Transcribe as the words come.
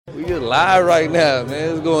We just live right now,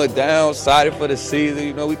 man. It's going down. Excited for the season.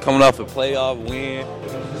 You know, we coming off a playoff win.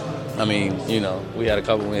 I mean, you know, we had a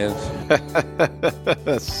couple wins.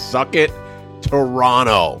 Suck it,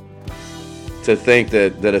 Toronto. To think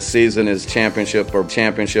that a season is championship or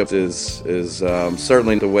championships is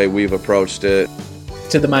certainly the way we've approached it.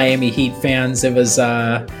 To the Miami Heat fans, it was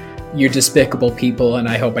you're despicable people, and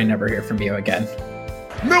I hope I never hear from you again.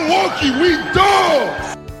 Milwaukee, we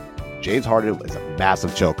dogs! James Harden is a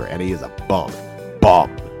massive choker, and he is a bum. Bum.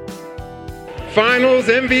 Finals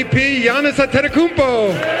MVP, Giannis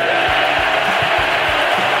Antetokounmpo.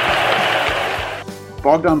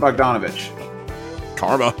 Bogdan Bogdanovic.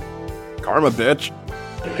 Karma, bitch.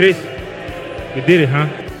 Chris, we did it, huh?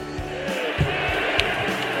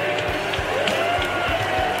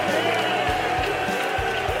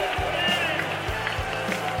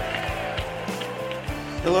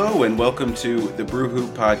 Hello and welcome to the Brew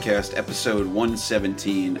Hoop Podcast, episode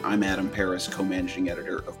 117. I'm Adam Paris, co-managing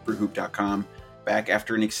editor of BrewHoop.com. Back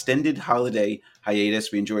after an extended holiday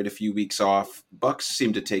hiatus. We enjoyed a few weeks off. Bucks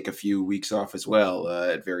seemed to take a few weeks off as well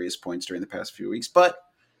at various points during the past few weeks, but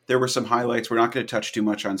there were some highlights. We're not going to touch too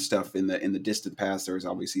much on stuff in the distant past. There was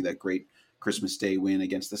obviously that great Christmas Day win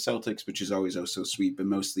against the Celtics, which is always oh so sweet, but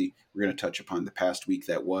mostly we're going to touch upon the past week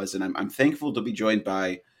that was. And I'm thankful to be joined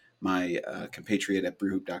by my compatriot at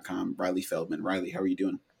BrewHoop.com, Riley Feldman. Riley, how are you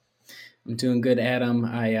doing? I'm doing good, Adam.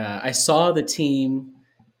 I saw the team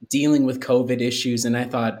dealing with COVID issues, and I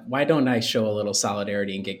thought, why don't I show a little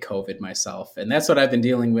solidarity and get COVID myself? And that's what I've been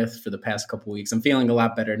dealing with for the past couple of weeks. I'm feeling a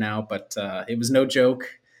lot better now, but it was no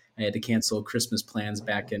joke. I had to cancel Christmas plans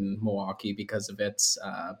back in Milwaukee because of it.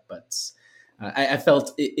 But I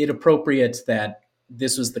felt it appropriate that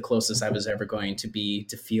this was the closest I was ever going to be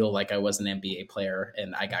to feel like I was an NBA player,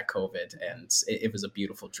 and I got COVID, and it was a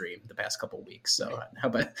beautiful dream the past couple of weeks. So how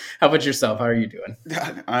about yourself? How are you doing?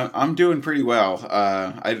 I'm doing pretty well.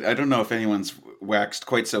 I don't know if anyone's waxed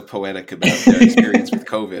quite so poetic about their experience with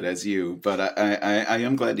COVID as you, but I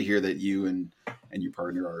am glad to hear that you and your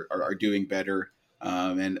partner are doing better.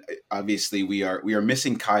 And obviously we are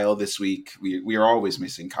missing Kyle this week. We are always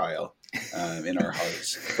missing Kyle in our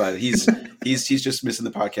hearts, but he's just missing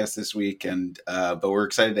the podcast this week. And but we're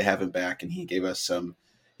excited to have him back. And he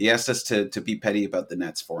asked us to be petty about the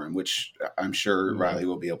Nets for him, which I'm sure Riley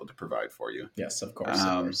will be able to provide for you. Yes, of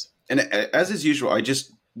course. And as is usual, I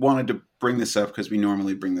just wanted to bring this up because we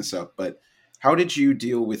normally bring this up. But how did you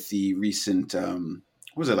deal with the recent?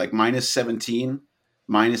 What was it like -17?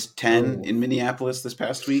 -10 in Minneapolis this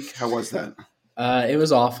past week? How was that? It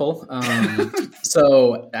was awful.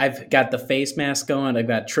 So I've got the face mask going. I've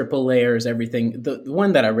got triple layers, everything. The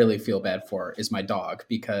one that I really feel bad for is my dog,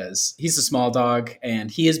 because he's a small dog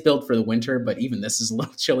and he is built for the winter, but even this is a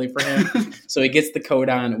little chilly for him. So he gets the coat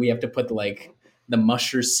on. We have to put the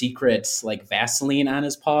Musher's Secret Vaseline on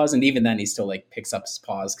his paws, and even then he still picks up his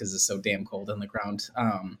paws because it's so damn cold on the ground.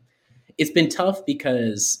 It's been tough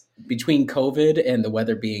because between COVID and the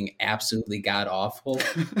weather being absolutely god awful,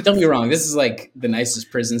 don't get me wrong, this is the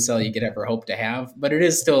nicest prison cell you could ever hope to have, but it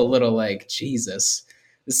is still a little Jesus,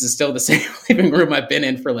 this is still the same living room I've been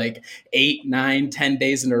in for 8, 9, 10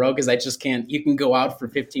 days in a row, because I just can't. You can go out for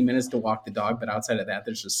 15 minutes to walk the dog, but outside of that,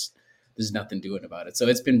 there's nothing doing about it. So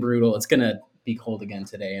it's been brutal. It's gonna be cold again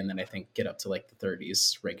today, and then I think get up to the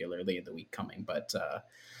 30s regularly in the week coming, but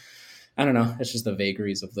I don't know. It's just the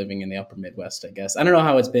vagaries of living in the upper Midwest, I guess. I don't know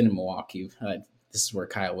how it's been in Milwaukee. This is where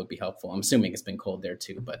Kyle would be helpful. I'm assuming it's been cold there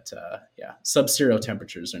too, but yeah, sub-zero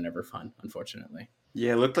temperatures are never fun, unfortunately.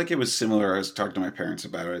 Yeah, it looked like it was similar. I was talking to my parents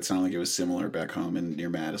about it. It sounded like it was similar back home near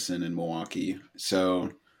Madison and Milwaukee.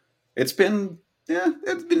 So it's been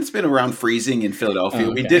around freezing in Philadelphia.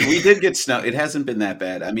 Oh, okay. We did get snow. It hasn't been that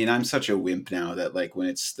bad. I mean, I'm such a wimp now that when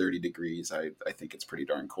it's 30 degrees, I think it's pretty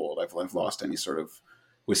darn cold. I've lost any sort of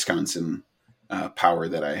Wisconsin power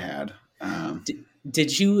that I had.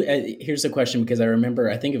 Did you, here's a question, because I remember,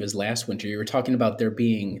 I think it was last winter, you were talking about there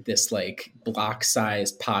being this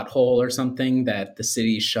block-sized pothole or something that the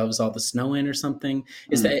city shoves all the snow in or something.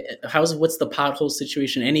 What's the pothole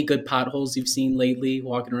situation? Any good potholes you've seen lately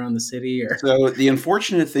walking around the city? Or? So the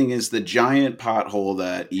unfortunate thing is the giant pothole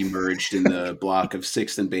that emerged in the block of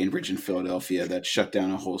 6th and Bainbridge in Philadelphia that shut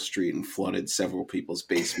down a whole street and flooded several people's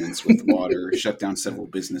basements with water, shut down several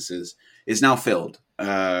businesses, is now filled.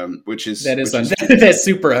 That's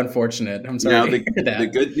super unfortunate. I'm sorry. Now, to hear that. The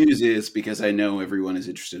good news is, because I know everyone is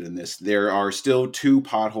interested in this, there are still 2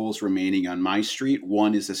 potholes remaining on my street.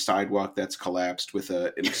 One is a sidewalk that's collapsed with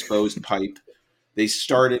an exposed pipe. They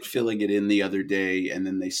started filling it in the other day, and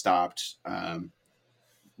then they stopped.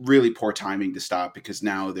 Really poor timing to stop, because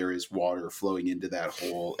now there is water flowing into that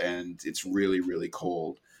hole, and it's really, really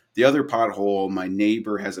cold. The other pothole, my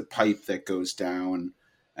neighbor has a pipe that goes down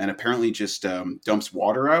and apparently just dumps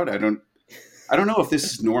water out. I don't know if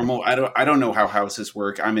this is normal. I don't know how houses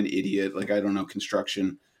work. I'm an idiot. Like, I don't know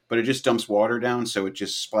construction, but it just dumps water down. So it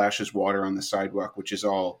just splashes water on the sidewalk, which is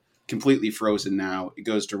all completely frozen now. It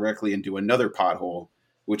goes directly into another pothole,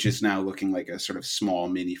 which is now looking like a sort of small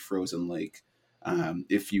mini frozen lake.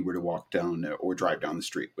 If you were to walk down or drive down the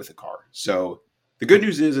street with a car. So the good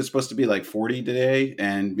news is it's supposed to be like 40 today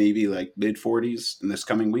and maybe like mid 40s in this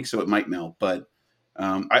coming week. So it might melt, but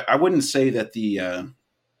I wouldn't say that the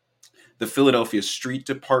Philadelphia Street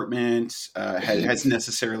Department has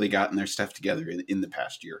necessarily gotten their stuff together in the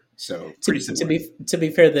past year. So pretty similar. To be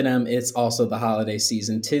fair to them, it's also the holiday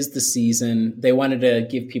season. 'Tis the season. They wanted to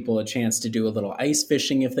give people a chance to do a little ice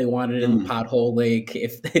fishing if they wanted in the pothole lake,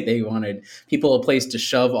 if they wanted people a place to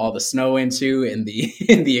shove all the snow into in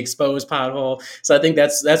the exposed pothole. So I think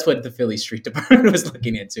that's what the Philly Street Department was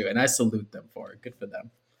looking into, and I salute them for it. Good for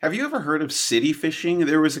them. Have you ever heard of city fishing?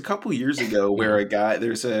 There was a couple years ago where a guy,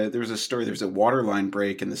 there's a story, there's a water line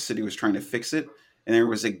break and the city was trying to fix it. And there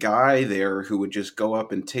was a guy there who would just go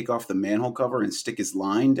up and take off the manhole cover and stick his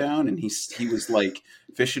line down. And he was like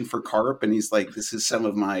fishing for carp. And he's like, this is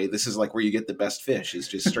like where you get the best fish, is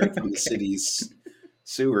just straight from the city's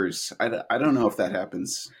sewers. I don't know if that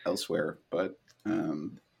happens elsewhere, but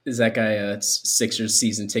is that guy a Sixers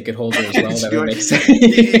season ticket holder as well? That would make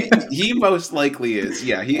sense. He most likely is.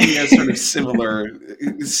 Yeah, he has sort of similar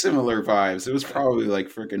vibes. It was probably like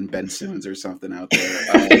freaking Ben Simmons or something out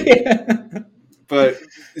there. But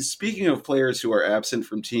speaking of players who are absent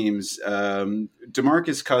from teams,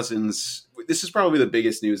 DeMarcus Cousins. This is probably the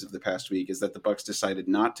biggest news of the past week, is that the Bucks decided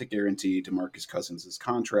not to guarantee DeMarcus Cousins'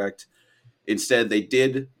 contract. Instead, they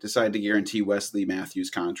did decide to guarantee Wesley Matthews'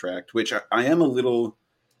 contract, which I am a little.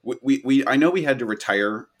 I know we had to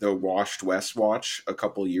retire the Washed West watch a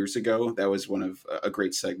couple years ago. That was one of a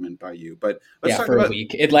great segment by you. But let's talk about a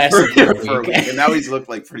week. It lasted for a week. And now he's looked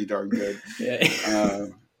like pretty darn good. Yeah.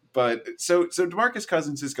 But so DeMarcus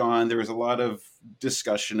Cousins is gone. There was a lot of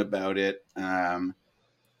discussion about it.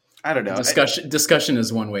 I don't know. Discussion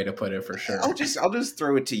is one way to put it, for sure. I'll just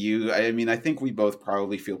throw it to you. I mean, I think we both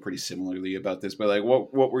probably feel pretty similarly about this, but like,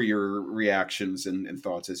 what were your reactions and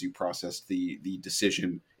thoughts as you processed the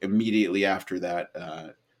decision immediately after that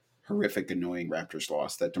horrific, annoying Raptors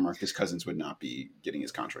loss that DeMarcus Cousins would not be getting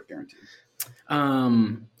his contract guaranteed?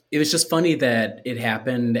 It was just funny that it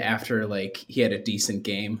happened after like he had a decent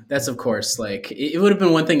game. That's of course like it would have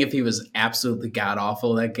been one thing if he was absolutely god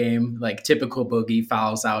awful that game, like typical Boogie,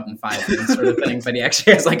 fouls out in 5 minutes sort of thing. But he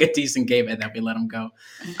actually has like a decent game and then we let him go.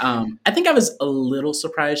 I think I was a little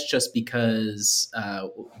surprised just because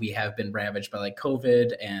we have been ravaged by like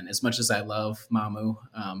COVID, and as much as I love Mamu,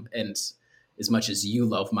 and as much as you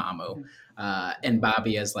love Mamu, and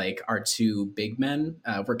Bobby as like our two big men,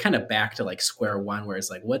 we're kind of back to like square one, where it's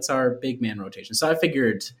like, what's our big man rotation? So I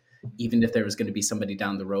figured even if there was going to be somebody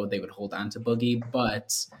down the road, they would hold on to Boogie.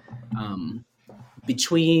 But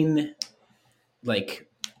between like,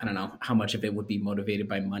 I don't know how much of it would be motivated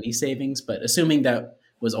by money savings, but assuming that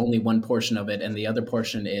was only one portion of it, and the other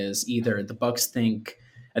portion is either the Bucks think,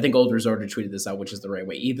 I think Old Resorter tweeted this out, which is the right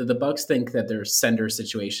way. Either the Bucks think that their center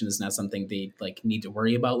situation is not something they like need to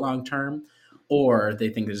worry about long term, or they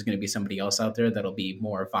think there's going to be somebody else out there that'll be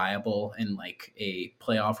more viable in like a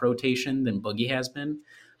playoff rotation than Boogie has been.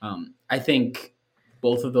 I think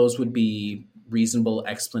both of those would be reasonable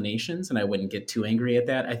explanations, and I wouldn't get too angry at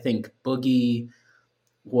that. I think Boogie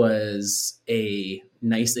was a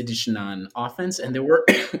nice addition on offense, and there were,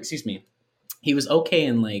 excuse me, he was okay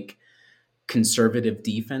in like conservative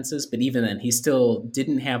defenses, but even then he still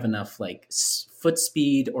didn't have enough like foot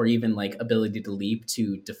speed or even like ability to leap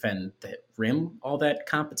to defend the rim all that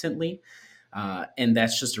competently. And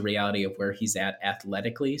that's just a reality of where he's at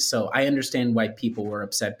athletically. So I understand why people were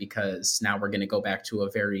upset, because now we're going to go back to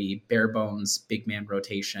a very bare bones big man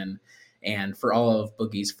rotation. And for all of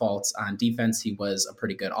Boogie's faults on defense, he was a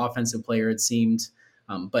pretty good offensive player, it seemed.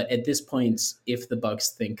 But at this point, if the Bucks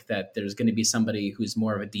think that there's going to be somebody who's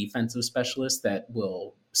more of a defensive specialist that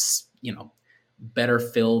will, better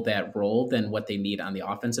fill that role than what they need on the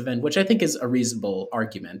offensive end, which I think is a reasonable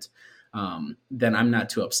argument, then I'm not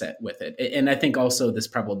too upset with it. And I think also this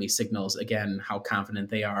probably signals, again, how confident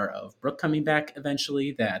they are of Brook coming back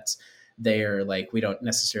eventually, that they're like, we don't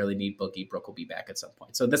necessarily need Boogie. Brook will be back at some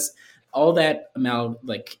point. So that's all that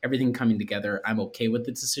like everything coming together. I'm okay with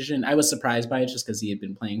the decision. I was surprised by it just because he had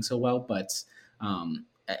been playing so well, but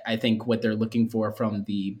I think what they're looking for from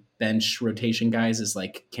the bench rotation guys is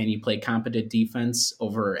like, can you play competent defense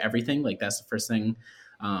over everything? Like that's the first thing.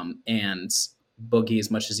 And Boogie, as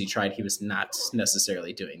much as he tried, he was not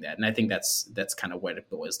necessarily doing that. And I think that's kind of what it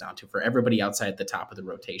boils down to for everybody outside the top of the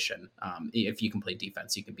rotation. If you can play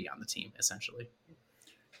defense, you can be on the team essentially.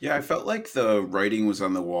 Yeah, I felt like the writing was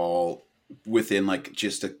on the wall within like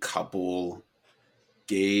just a couple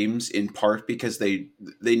games, in part because they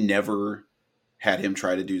never had him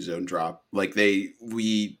try to do zone drop. Like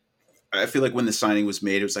I feel like when the signing was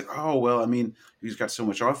made, it was like, oh, well, I mean, he's got so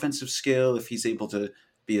much offensive skill. If he's able to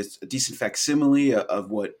be a decent facsimile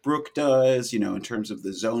of what Brook does, in terms of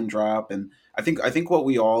the zone drop. And I think what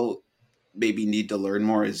we all maybe need to learn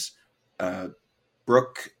more is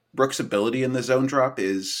Brook's ability in the zone drop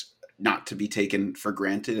is not to be taken for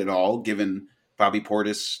granted at all, given Bobby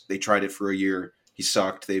Portis. They tried it for a year. He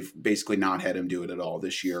sucked. They've basically not had him do it at all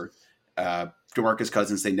this year. DeMarcus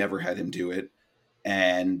Cousins, they never had him do it.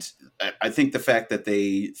 And I think the fact that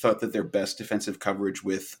they thought that their best defensive coverage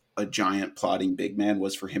with a giant plotting big man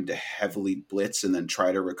was for him to heavily blitz and then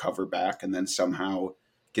try to recover back and then somehow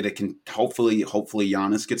get hopefully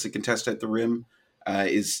Giannis gets a contest at the rim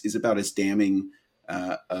is about as damning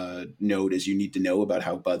note as you need to know about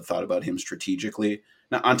how Bud thought about him strategically.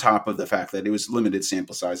 Now, on top of the fact that it was limited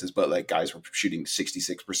sample sizes, but like guys were shooting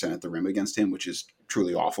 66% at the rim against him, which is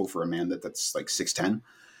truly awful for a man that's like 6'10".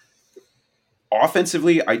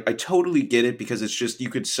 Offensively, I totally get it because it's just you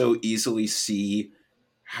could so easily see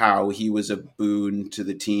how he was a boon to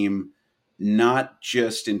the team, not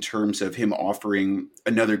just in terms of him offering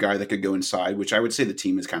another guy that could go inside, which I would say the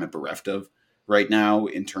team is kind of bereft of right now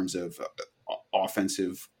in terms of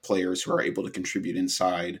offensive players who are able to contribute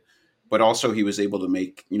inside, but also he was able to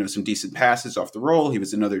make, some decent passes off the roll. He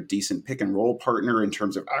was another decent pick and roll partner in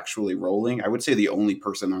terms of actually rolling. I would say the only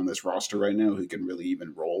person on this roster right now who can really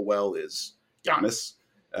even roll well is Giannis.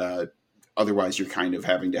 Otherwise, you're kind of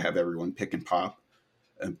having to have everyone pick and pop.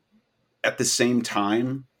 At the same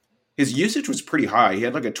time, his usage was pretty high. He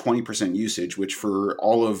had like a 20% usage, which for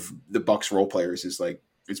all of the Bucks role players is like,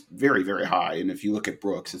 it's very, very high. And if you look at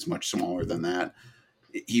Brooks, it's much smaller than that.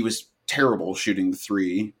 He was terrible shooting the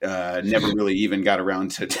three. Never really even got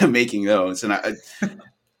around to making those.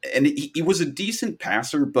 And he was a decent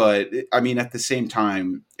passer, but I mean, at the same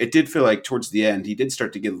time, it did feel like towards the end, he did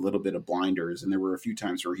start to get a little bit of blinders. And there were a few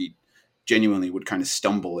times where he genuinely would kind of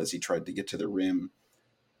stumble as he tried to get to the rim.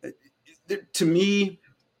 To me,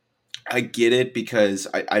 I get it because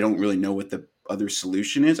I don't really know what the other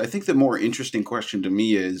solution is. I think the more interesting question to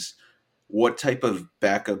me is what type of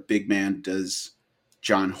backup big man does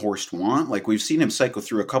John Horst want? Like we've seen him cycle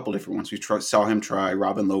through a couple different ones. We saw him try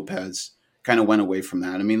Robin Lopez, kind of went away from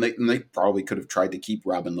that. I mean, they probably could have tried to keep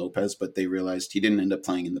Robin Lopez, but they realized he didn't end up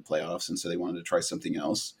playing in the playoffs, and so they wanted to try something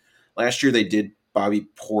else. Last year they did Bobby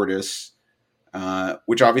Portis,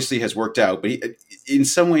 which obviously has worked out, but in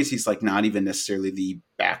some ways he's like not even necessarily the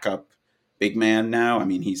backup big man now. I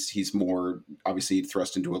mean, he's more obviously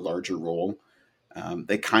thrust into a larger role.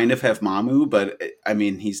 They kind of have Mamu, but I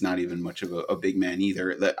mean, he's not even much of a big man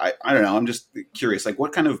either. I don't know. I'm just curious, like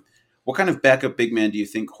what kind of backup big man do you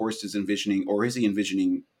think Horst is envisioning, or is he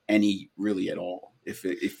envisioning any really at all? If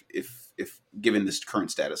given this current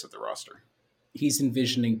status of the roster, he's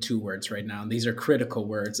envisioning two words right now. And these are critical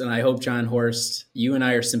words. And I hope John Horst, you and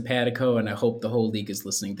I are simpatico, and I hope the whole league is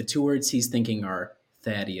listening. The two words he's thinking are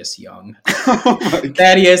Thaddeus Young.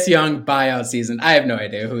 Thaddeus Young buyout season. I have no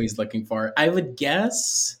idea who he's looking for. I would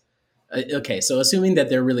guess. Okay, so assuming that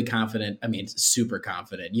they're really confident, I mean, super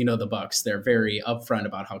confident. The Bucks, they're very upfront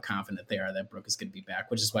about how confident they are that Brook is going to be back,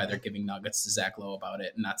 which is why they're giving nuggets to Zach Lowe about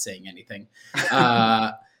it and not saying anything.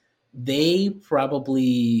 They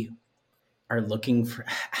probably are looking for,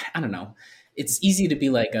 I don't know. It's easy to be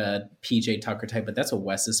like a PJ Tucker type, but that's what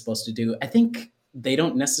Wes is supposed to do. I think they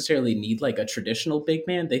don't necessarily need like a traditional big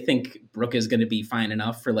man. They think Brook is going to be fine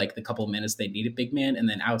enough for like the couple of minutes they need a big man. And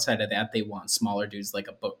then outside of that, they want smaller dudes like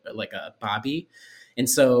a Bobby. And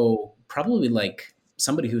so probably like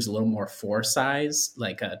somebody who's a little more four size,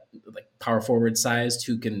 like power forward sized,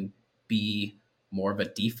 who can be more of a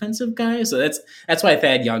defensive guy. So that's why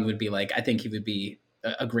Thad Young would be like, I think he would be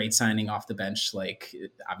a great signing off the bench. Like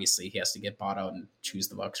obviously he has to get bought out and choose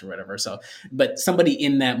the Bucks or whatever. So, but somebody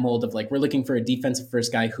in that mold of like, we're looking for a defensive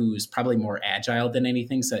first guy who's probably more agile than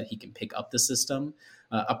anything so that he can pick up the system,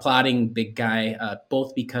 a plotting big guy,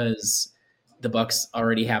 both because the Bucks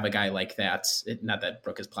already have a guy like that. Not that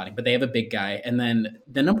Brook is plotting, but they have a big guy. And then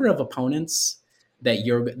the number of opponents that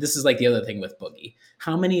this is like the other thing with Boogie.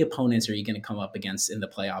 How many opponents are you going to come up against in the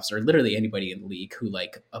playoffs, or literally anybody in the league who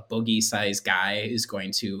like a Boogie size guy is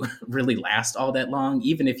going to really last all that long,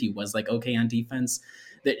 even if he was like okay on defense?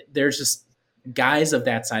 There's just guys of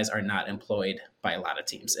that size are not employed by a lot of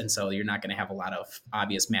teams. And so you're not going to have a lot of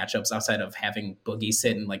obvious matchups outside of having Boogie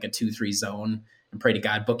sit in like a 2-3 zone and pray to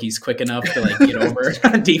God Boogie's quick enough to like get over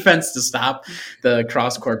defense to stop the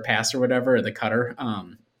cross court pass or whatever, or the cutter.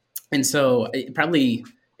 And so probably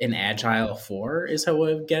an agile 4 is how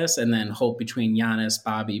I would guess. And then hope between Giannis,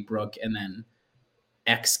 Bobby, Brook, and then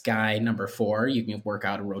X guy number 4, you can work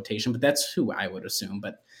out a rotation, but that's who I would assume.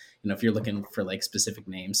 But if you're looking for like specific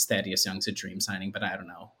names, Thaddeus Young's a dream signing, but I don't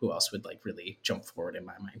know who else would like really jump forward in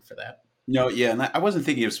my mind for that. No, yeah, and I wasn't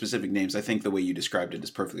thinking of specific names. I think the way you described it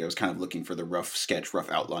is perfectly. I was kind of looking for the rough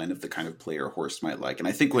outline of the kind of player Horst might like. And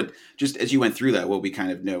I think what, just as you went through that, what we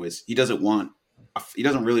kind of know is he doesn't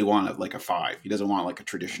really want like a 5. He doesn't want like a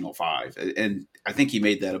traditional 5. And I think he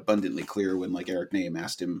made that abundantly clear when like Eric Name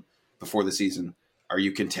asked him before the season, are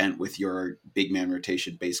you content with your big man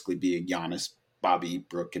rotation basically being Giannis, Bobby,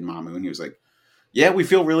 Brook, and Mamu? And he was like, yeah, we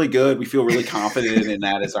feel really good. We feel really confident in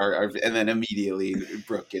that as our and then immediately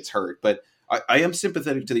Brook gets hurt. But I am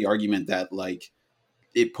sympathetic to the argument that like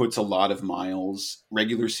it puts a lot of miles,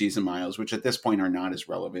 regular season miles, which at this point are not as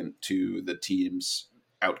relevant to the team's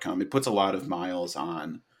outcome. It puts a lot of miles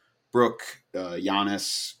on Brook,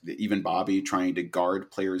 Giannis, even Bobby trying to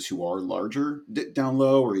guard players who are larger down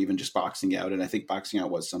low or even just boxing out. And I think boxing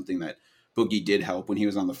out was something that Boogie did help when he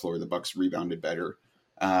was on the floor. The Bucks rebounded better,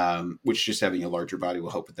 which just having a larger body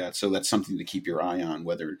will help with that. So that's something to keep your eye on,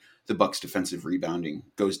 whether the Bucks defensive rebounding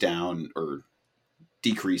goes down or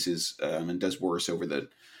decreases and does worse over the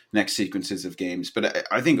next sequences of games. But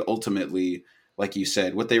I think ultimately, like you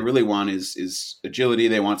said, what they really want is agility.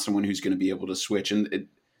 They want someone who's going to be able to switch. And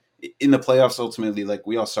in the playoffs, ultimately, like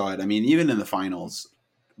we all saw it. I mean, even in the finals,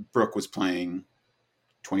 Brook was playing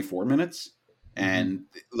 24 minutes. And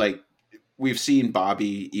like we've seen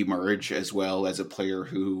Bobby emerge as well as a player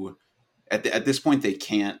who at this point they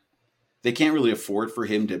can't really afford for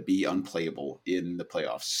him to be unplayable in the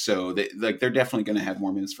playoffs. So they're definitely going to have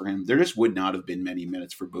more minutes for him. There just would not have been many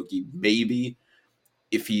minutes for Boogie. Maybe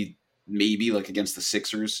like against the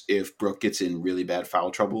Sixers, if Brook gets in really bad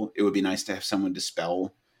foul trouble, it would be nice to have someone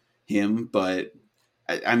dispel him. But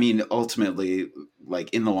I mean, ultimately,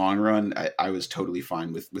 like in the long run, I was totally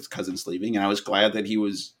fine with Cousins leaving. And I was glad that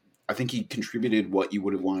I think he contributed what you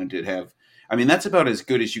would have wanted to have. I mean, that's about as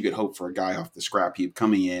good as you could hope for a guy off the scrap heap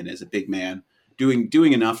coming in as a big man,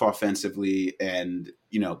 doing enough offensively and,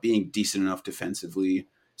 being decent enough defensively,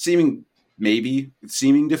 seeming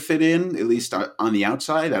to fit in, at least on the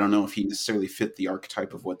outside. I don't know if he necessarily fit the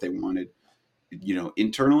archetype of what they wanted,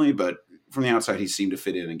 internally, but from the outside, he seemed to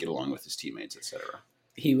fit in and get along with his teammates, etc.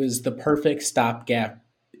 He was the perfect stopgap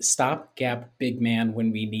big man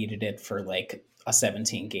when we needed it for like a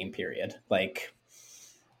 17 game period. Like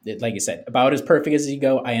you said, about as perfect as you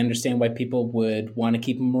go. I understand why people would want to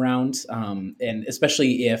keep him around. And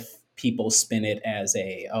especially if people spin it as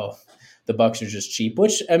the Bucks are just cheap,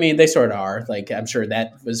 which I mean, they sort of are. Like, I'm sure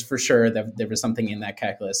that was for sure that there was something in that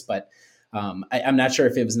calculus, but I'm not sure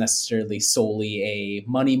if it was necessarily solely a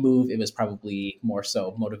money move. It was probably more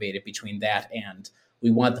so motivated between that and we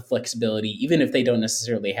want the flexibility, even if they don't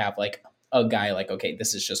necessarily have like a guy like, okay,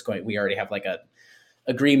 this is just we already have like a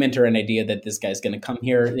agreement or an idea that this guy's going to come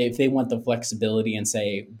here. If they want the flexibility and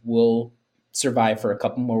say, we'll survive for a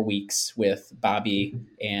couple more weeks with Bobby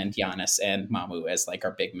and Giannis and Mamu as like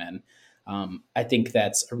our big men, I think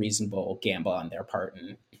that's a reasonable gamble on their part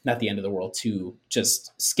and not the end of the world to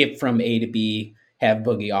just skip from A to B, have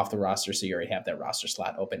Boogie off the roster. So you already have that roster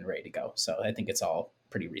slot open and ready to go. So I think it's all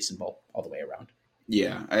pretty reasonable all the way around.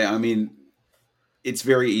 Yeah. I mean, it's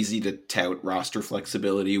very easy to tout roster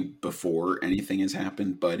flexibility before anything has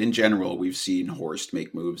happened. But in general, we've seen Horst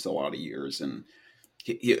make moves a lot of years and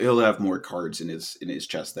he'll have more cards in his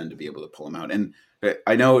chest then to be able to pull them out. And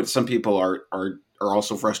I know some people are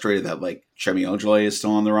also frustrated that like Shemi Ojale is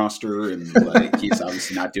still on the roster and like he's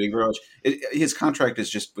obviously not doing very much. His contract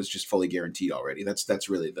was just fully guaranteed already. That's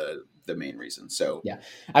really the main reason. So yeah,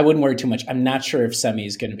 I wouldn't worry too much. I'm not sure if Shemi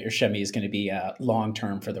is going to be long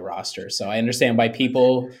term for the roster. So I understand why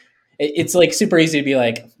people. It's like super easy to be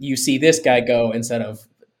like you see this guy go instead of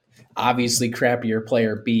obviously crappier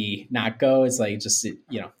player B not go. It's like just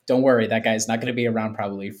don't worry, that guy's not going to be around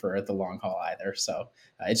probably for the long haul either. So.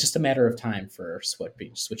 It's just a matter of time for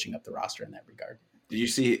switching up the roster in that regard. Did you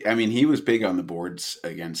see? I mean, he was big on the boards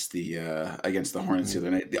against the Hornets the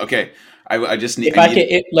other night. Okay, I just need.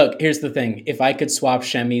 Look, here's the thing: if I could swap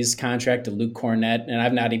Shemi's contract to Luke Cornett, and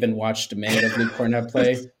I've not even watched a minute of Luke Cornett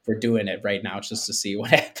play, we're doing it right now just to see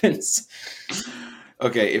what happens.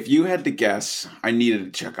 Okay, if you had to guess, I needed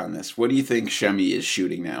to check on this. What do you think Shemi is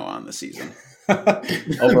shooting now on the season?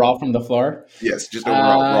 Overall from the floor? Yes, just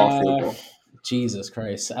overall raw field goal. Jesus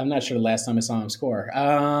Christ. I'm not sure the last time I saw him score.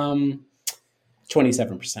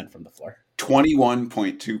 27% from the floor.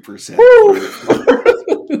 21.2%.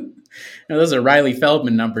 Now, those are Riley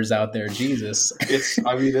Feldman numbers out there. Jesus.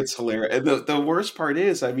 It's hilarious. And the worst part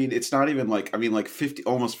is, it's not even like,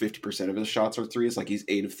 almost 50% of his shots are threes. Like he's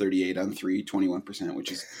 8 of 38 on 3, 21%,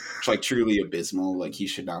 which is like truly abysmal. Like he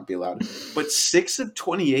should not be allowed. But 6 of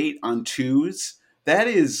 28 on 2s, that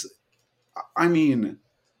is,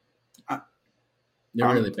 They're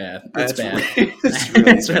really bad. It's bad.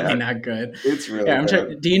 It's really not good. It's really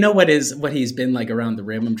bad. Do you know what he's been like around the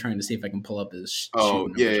rim? I'm trying to see if I can pull up his. Oh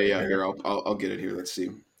yeah. Here, I'll get it here. Let's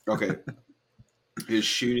see. Okay, his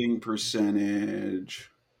shooting percentage.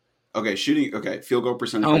 Okay, field goal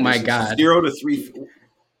percentage. Oh my God, 0 to 3.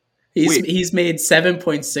 He's made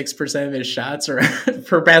 7.6% of his shots, or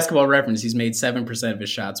for Basketball Reference, he's made 7% of his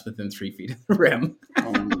shots within 3 feet of the rim.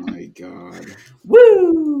 Oh my God!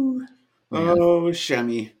 Woo! Man. Oh,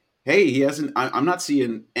 Shemi. Hey, he hasn't. I'm not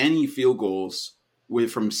seeing any field goals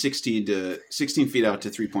from 16 feet out to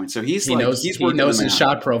 3 points. So he knows his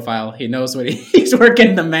shot profile. He knows what he's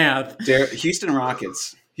working the math. Houston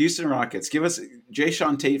Rockets. Give us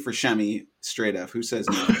Jayshawn Tate for Shemi straight up. Who says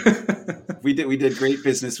no? We did great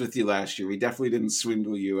business with you last year. We definitely didn't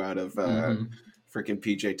swindle you out of freaking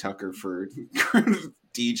PJ Tucker for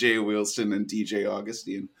DJ Wilson and DJ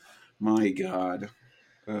Augustine. My God.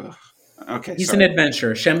 Ugh. Okay, he's an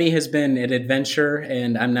adventure. Shemi has been an adventure,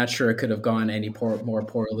 and I'm not sure it could have gone any more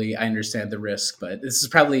poorly. I understand the risk, but this is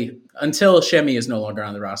probably, until Shemi is no longer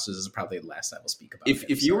on the roster, this is probably the last I will speak about.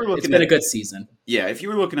 If you were looking, it's been a good season. Yeah, if you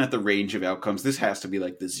were looking at the range of outcomes, this has to be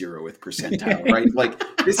like the 0th percentile, right? Like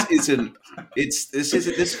this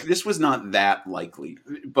was not that likely,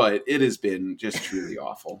 but it has been just truly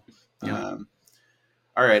awful. Yeah.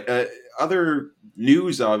 All right. Other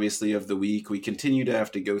news, obviously, of the week. We continue to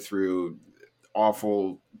have to go through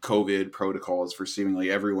awful COVID protocols for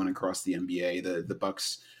seemingly everyone across the NBA. The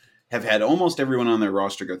Bucks have had almost everyone on their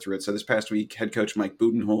roster go through it. So this past week, head coach Mike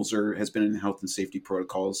Budenholzer has been in health and safety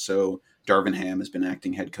protocols. So Darvin Ham has been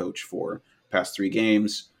acting head coach for past 3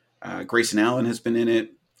 games. Grayson Allen has been in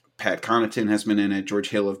it. Pat Connaughton has been in it. George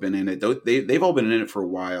Hill have been in it. They've all been in it for a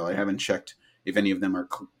while. I haven't checked if any of them are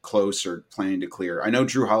close or planning to clear. I know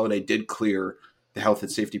Drew Holiday did clear the health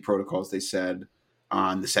and safety protocols, they said,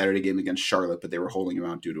 on the Saturday game against Charlotte, but they were holding him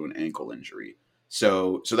out due to an ankle injury.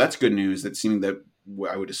 So that's good news. That seemed that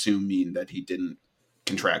I would assume mean that he didn't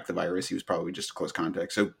contract the virus. He was probably just a close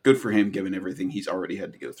contact. So good for him, given everything he's already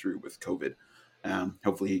had to go through with COVID.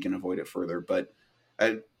 Hopefully he can avoid it further. But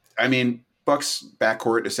Bucks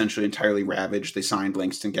backcourt essentially entirely ravaged. They signed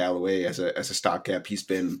Langston Galloway as a stopgap. He's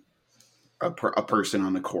been a person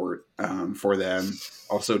on the court for them.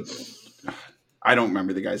 Also, I don't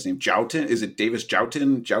remember the guy's name. Joughton? Is it Davis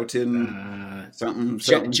Joughton? Something?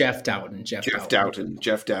 Jeff Doughton.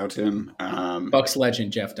 Jeff Doughton. Bucks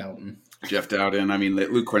legend Jeff Doughton.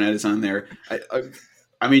 Luke Cornett is on there.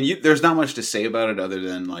 There's not much to say about it other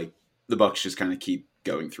than like the Bucks just kind of keep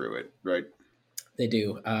going through it, right? They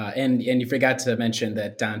do. And you forgot to mention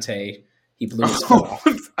that Dante, he blew his foot off.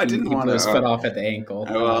 I didn't want to. Blew his foot off at the ankle.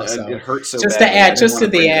 It hurts so just bad. Just to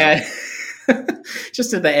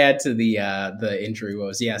add to the injury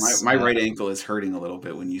woes. Yes, my right ankle is hurting a little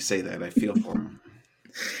bit when you say that. I feel for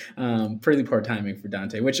him. Pretty poor timing for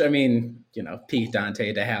Dante. Which peak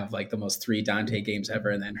Dante to have like the most 3 Dante games ever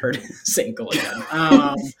and then hurt his ankle again.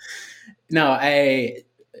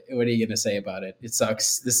 What are you going to say about it? It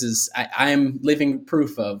sucks. I'm living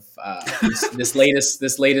proof of this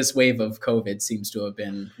latest wave of COVID seems to have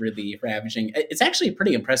been really ravaging. It's actually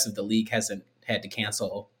pretty impressive. The league hasn't had to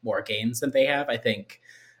cancel more games than they have. I think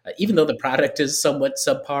even though the product is somewhat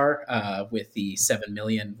subpar with the 7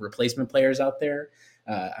 million replacement players out there,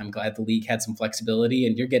 I'm glad the league had some flexibility,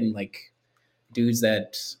 and you're getting like dudes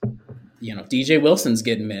that, DJ Wilson's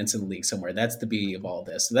getting minutes in the league somewhere. That's the beauty of all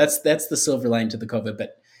this. So that's the silver line to the COVID,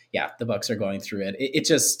 but yeah, the Bucks are going through it. It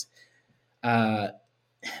just,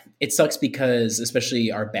 it sucks because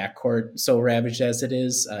especially our backcourt so ravaged as it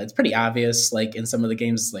is, it's pretty obvious. Like in some of the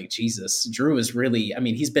games, like Jesus, Drew is really,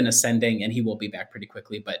 he's been ascending and he will be back pretty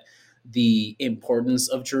quickly, but the importance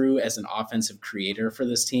of Drew as an offensive creator for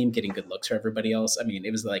this team, getting good looks for everybody else.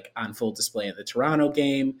 It was like on full display in the Toronto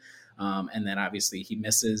game. And then obviously he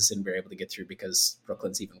misses and we're able to get through because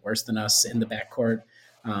Brooklyn's even worse than us in the backcourt.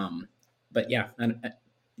 But yeah,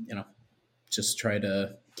 just try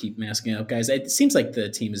to keep masking up guys. It seems like the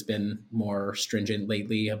team has been more stringent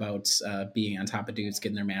lately about being on top of dudes,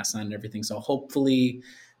 getting their masks on and everything. So hopefully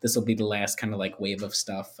this will be the last kind of like wave of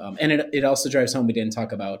stuff. And it also drives home. We didn't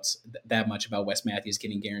talk about that much about Wes Matthews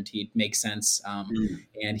getting guaranteed. Makes sense.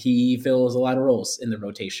 And he fills a lot of roles in the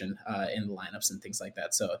rotation, in the lineups and things like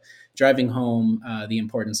that. So driving home the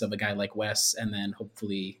importance of a guy like Wes, and then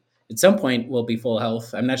hopefully at some point we'll be full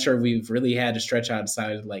health. I'm not sure we've really had a stretch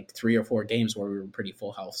outside like 3 or 4 games where we were pretty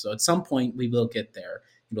full health. So at some point we will get there.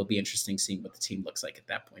 It'll be interesting seeing what the team looks like at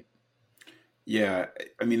that point. Yeah,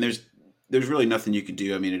 I mean, there's really nothing you can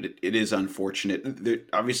do. I mean, it is unfortunate.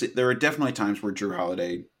 Obviously, there are definitely times where Drew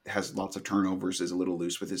Holiday has lots of turnovers, is a little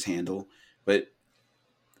loose with his handle. But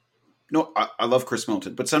no, I love Chris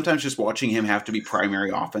Middleton. But sometimes just watching him have to be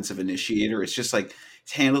primary offensive initiator, it's just like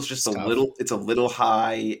his handle's just a little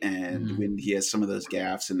high. And when he has some of those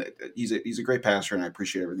gaffes, and he's a great passer, and I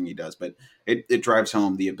appreciate everything he does. But it drives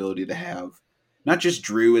home the ability to have not just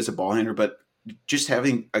Drew as a ball handler, but just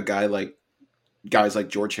having a guy like guys like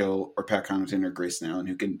George Hill or Pat Connaughton or Grayson Allen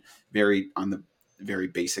who can on the very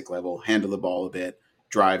basic level, handle the ball a bit,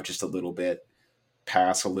 drive just a little bit,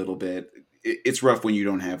 pass a little bit. It's rough when you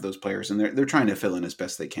don't have those players, and they're trying to fill in as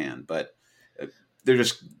best they can, but they're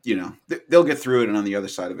just, they'll get through it. And on the other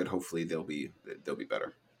side of it, hopefully they'll be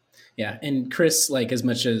better. Yeah. And Chris, like, as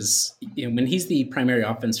much as, when he's the primary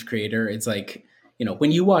offensive creator, it's like,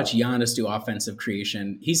 when you watch Giannis do offensive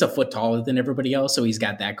creation, he's a foot taller than everybody else. So he's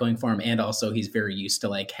got that going for him. And also he's very used to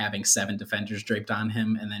like having 7 defenders draped on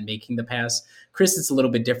him and then making the pass. Chris, it's a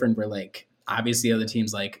little bit different where like, obviously other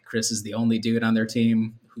teams, like Chris is the only dude on their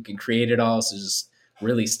team who can create it all. So just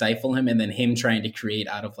really stifle him. And then him trying to create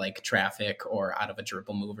out of like traffic or out of a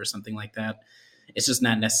dribble move or something like that. It's just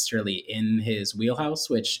not necessarily in his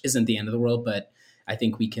wheelhouse, which isn't the end of the world, but I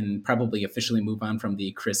think we can probably officially move on from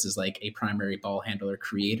the Chris is like a primary ball handler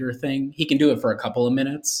creator thing. He can do it for a couple of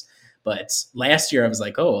minutes, but last year I was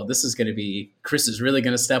like, oh, this is going to be, Chris is really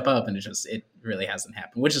going to step up. And it really hasn't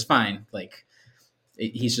happened, which is fine. Like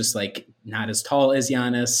he's just like not as tall as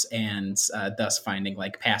Giannis, and thus finding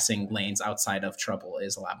like passing lanes outside of trouble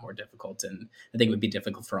is a lot more difficult. And I think it would be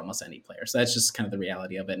difficult for almost any player. So that's just kind of the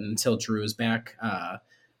reality of it. And until Drew is back,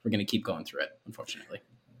 we're going to keep going through it, unfortunately.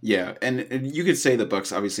 Yeah, and you could say the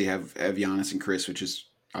Bucks obviously have Giannis and Chris, which is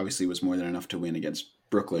obviously was more than enough to win against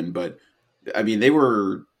Brooklyn. But I mean, they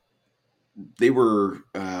were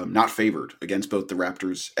not favored against both the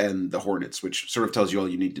Raptors and the Hornets, which sort of tells you all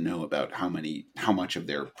you need to know about how much of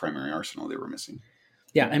their primary arsenal they were missing.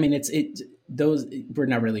 Yeah, I mean, those we're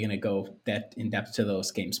not really going to go that in depth to those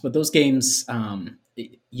games, but those games,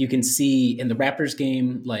 you can see in the Raptors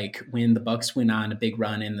game, like when the Bucks went on a big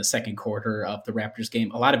run in the second quarter of the Raptors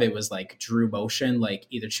game, a lot of it was like Drew motion, like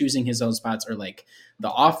either choosing his own spots or like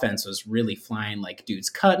the offense was really flying, like dudes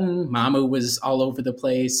cutting, Mamu was all over the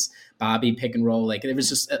place, Bobby pick and roll, like it was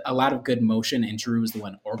just a lot of good motion, and Drew was the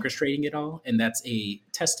one orchestrating it all, and that's a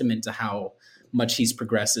testament to how much he's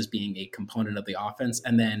progressed as being a component of the offense.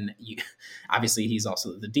 And then obviously he's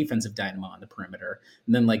also the defensive dynamo on the perimeter.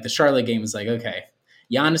 And then like the Charlotte game is like, okay,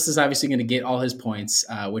 Giannis is obviously going to get all his points,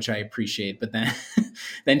 which I appreciate, but then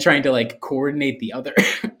trying to like coordinate the other,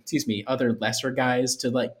 other lesser guys to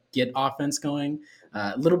like get offense going,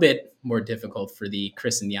 a little bit more difficult for the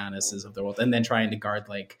Chris and Giannis's of the world. And then trying to guard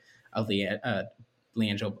like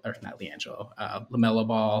LaMelo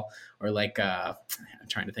Ball, or like I'm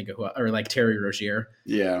trying to think of who, or like Terry Rozier.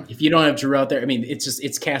 Yeah. If you don't have Drew out there, I mean,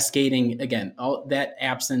 it's cascading again. All that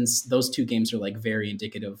absence, those 2 games are like very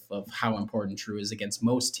indicative of how important Drew is against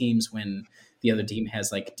most teams when the other team has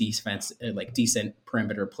like defense, like decent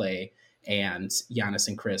perimeter play, and Giannis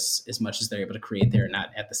and Chris, as much as they're able to create, they're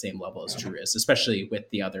not at the same level as Drew is, especially with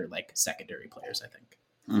the other like secondary players, I think.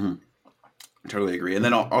 Mm-hmm. Totally agree. And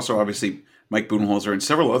then also obviously Mike Budenholzer and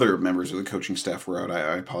several other members of the coaching staff were out.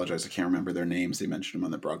 I apologize, I can't remember their names. They mentioned them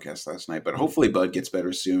on the broadcast last night, but hopefully Bud gets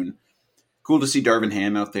better soon. Cool to see Darvin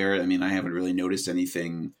Ham out there. I mean, I haven't really noticed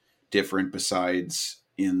anything different besides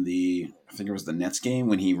in I think it was the Nets game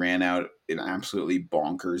when he ran out an absolutely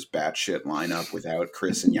bonkers batshit lineup without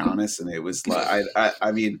Chris and Giannis, and it was like,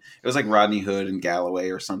 I mean, it was like Rodney Hood and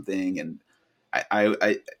Galloway or something, and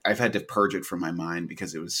I've had to purge it from my mind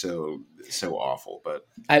because it was so awful. But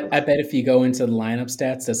I bet if you go into the lineup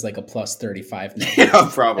stats, that's like a plus 35 now. Yeah,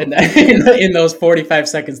 probably. And in those 45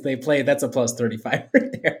 seconds they played, that's a plus 35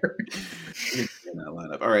 right there. In that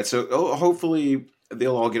lineup. All right, so hopefully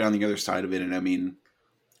they'll all get on the other side of it, and I mean,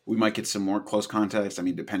 we might get some more close context. I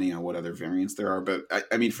mean, depending on what other variants there are, but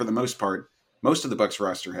I mean, for the most part, most of the Bucks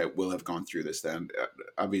roster will have gone through this. Then,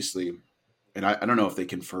 obviously, and I don't know if they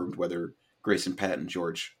confirmed whether Grayson, Pat, and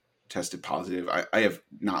George tested positive. I have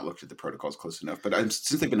not looked at the protocols close enough, but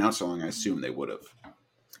since they've been out so long, I assume they would have.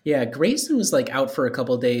 Yeah, Grayson was like out for a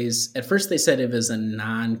couple of days. At first, they said it was a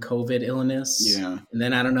non-COVID illness, Yeah. and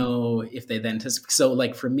then I don't know if they then so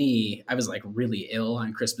like for me, I was like really ill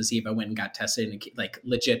on Christmas Eve. I went and got tested and like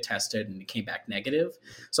legit tested, and it came back negative.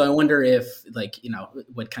 So I wonder if like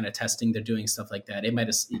what kind of testing they're doing, stuff like that. It might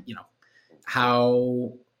have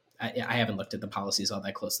how. I haven't looked at the policies all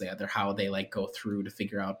that closely either. How they like go through to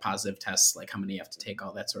figure out positive tests, like how many you have to take,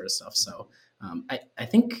 all that sort of stuff. So I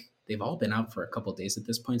think they've all been out for a couple of days at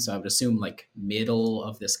this point. So I would assume like middle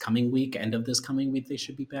of this coming week, end of this coming week, they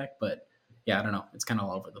should be back. But yeah, I don't know. It's kind of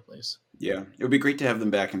all over the place. Yeah, it would be great to have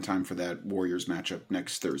them back in time for that Warriors matchup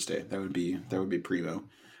next Thursday. That would be primo.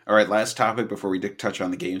 All right, last topic before we touch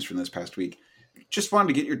on the games from this past week. Just wanted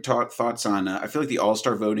to get your thoughts on. I feel like the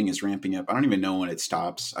All-Star voting is ramping up. I don't even know when it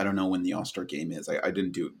stops. I don't know when the All-Star game is. I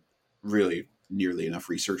didn't do really nearly enough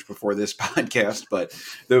research before this podcast, but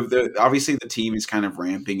the obviously the team is kind of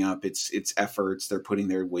ramping up its efforts. They're putting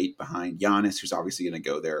their weight behind Giannis, who's obviously going to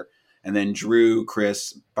go there, and then Drew,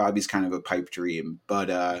 Chris, Bobby's kind of a pipe dream. But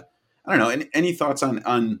I don't know. Any thoughts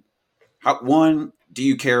on how, one, do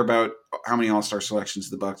you care about how many All-Star selections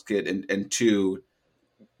the Bucks get, and two,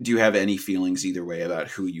 do you have any feelings either way about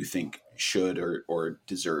who you think should or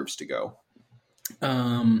deserves to go?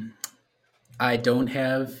 I don't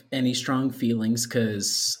have any strong feelings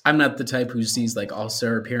because I'm not the type who sees like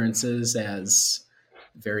All-Star appearances as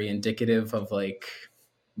very indicative of like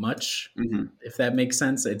much, if that makes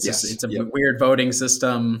sense. It's just, it's a weird voting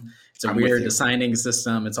system. It's a weird assigning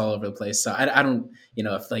system. It's all over the place. So I don't,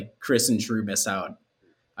 if like Chris and Drew miss out,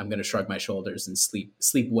 I'm going to shrug my shoulders and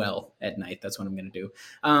sleep well at night. That's what I'm going to do.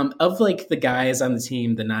 Of like the guys on the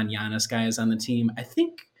team, the non-Giannis guys on the team, I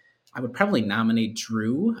think I would probably nominate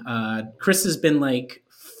Drew. Chris has been like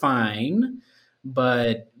fine,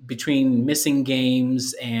 but between missing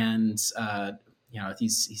games and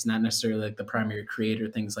he's not necessarily like the primary creator,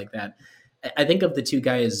 things like that. I think of the two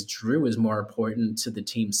guys, Drew is more important to the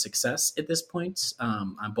team's success at this point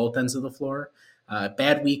on both ends of the floor.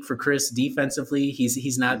 Bad week for Chris defensively.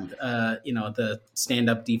 He's not the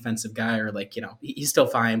stand-up defensive guy, or like he's still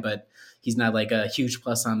fine, but he's not like a huge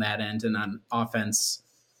plus on that end. And on offense,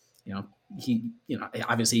 he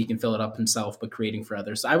obviously he can fill it up himself, but creating for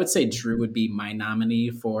others. So I would say Drew would be my nominee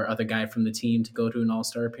for other guy from the team to go to an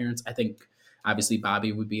All-Star appearance. I think obviously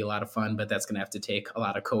Bobby would be a lot of fun, but that's going to have to take a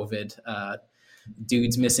lot of COVID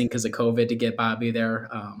dudes missing because of COVID to get Bobby there.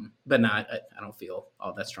 But I don't feel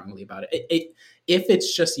all that strongly about it. If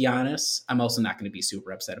it's just Giannis, I'm also not going to be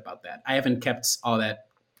super upset about that. I haven't kept all that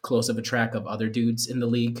close of a track of other dudes in the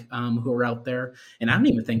league who are out there. And I don't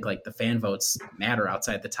even think like the fan votes matter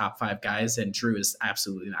outside the top 5 guys. And Drew is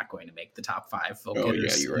absolutely not going to make the top 5 vote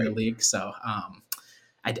getters in the league. So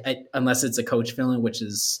I unless it's a coach feeling, which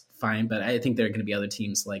is fine, but I think there are going to be other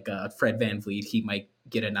teams like Fred VanVleet. He might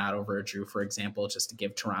get a nod over Drew, for example, just to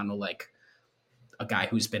give Toronto like a guy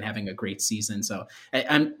who's been having a great season. So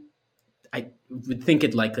I would think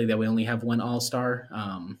it likely that we only have one All-Star.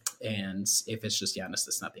 And if it's just Giannis,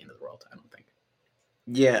 that's not the end of the world, I don't think.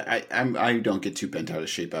 Yeah, I don't get too bent out of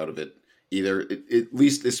shape out of it either. At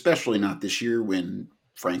least, especially not this year when,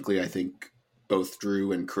 frankly, I think both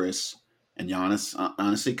Drew and Chris and Giannis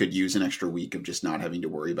honestly could use an extra week of just not having to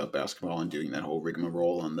worry about basketball and doing that whole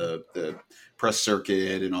rigmarole on the press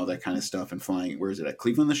circuit and all that kind of stuff and flying. Where is it, at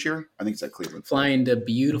Cleveland this year? I think it's at Cleveland. Flying to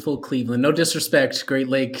beautiful Cleveland. No disrespect, Great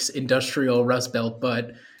Lakes industrial Rust Belt,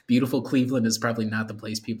 but beautiful Cleveland is probably not the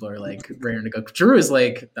place people are like raring to go. Drew is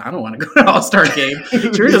like, I don't want to go to an All-Star game.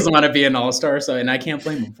 Drew doesn't want to be an All-Star, and I can't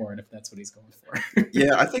blame him for it if that's what he's going for.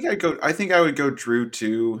 Yeah, I think I would go Drew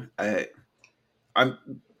too.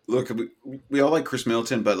 Look, we all like Chris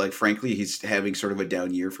Middleton, but like frankly, he's having sort of a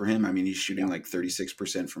down year for him. I mean, he's shooting like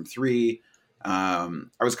 36% from 3. I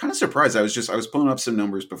was kind of surprised. I was pulling up some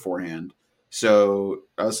numbers beforehand. So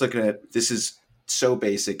I was looking at, this is so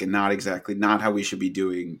basic and not how we should be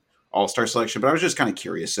doing All-Star selection, but I was just kind of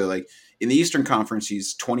curious. So like in the Eastern Conference,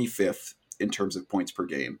 he's 25th in terms of points per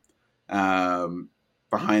game,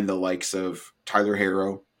 behind the likes of Tyler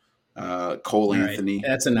Herro, Cole Anthony. Right.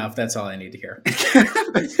 That's enough. That's all I need to hear.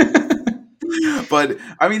 But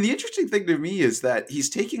I mean, the interesting thing to me is that he's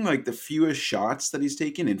taking like the fewest shots that he's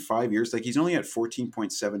taken in 5 years. Like he's only at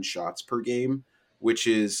 14.7 shots per game, which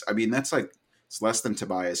is, I mean, that's like, it's less than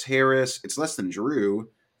Tobias Harris. It's less than Drew,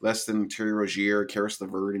 less than Terry Rozier, Karis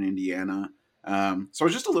LeVert in Indiana. So I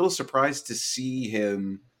was just a little surprised to see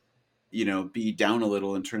him, be down a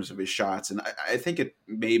little in terms of his shots. And I think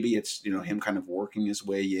maybe it's, him kind of working his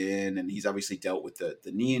way in, and he's obviously dealt with the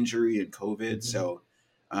knee injury and COVID. Mm-hmm. So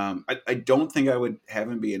I don't think I would have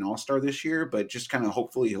him be an All-Star this year, but just kind of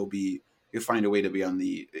hopefully he'll be he'll find a way to be on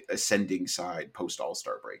the ascending side post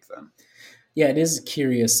All-Star break then. Yeah, it is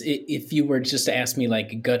curious. If you were just to ask me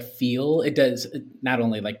like gut feel, it does not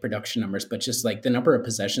only like production numbers, but just like the number of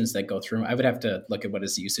possessions that go through. I would have to look at what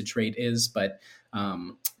his usage rate is, but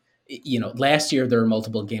last year there were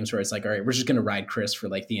multiple games where it's like, all right, we're just going to ride Chris for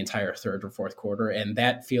like the entire third or fourth quarter. And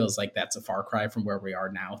that feels like that's a far cry from where we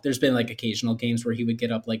are now. There's been like occasional games where he would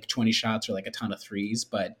get up like 20 shots or like a ton of threes.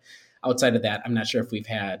 But outside of that, I'm not sure if we've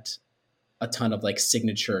had a ton of like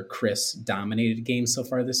signature Chris dominated games so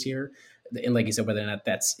far this year. And like you said, whether or not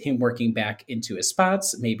that's him working back into his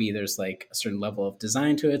spots, maybe there's like a certain level of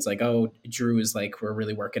design to it. It's like, oh, Drew is like, we're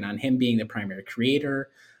really working on him being the primary creator.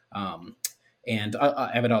 And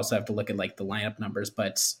I would also have to look at like the lineup numbers,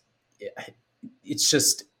 but it's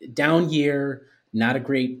just down year, not a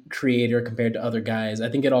great creator compared to other guys. I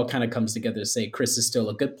think it all kind of comes together to say Chris is still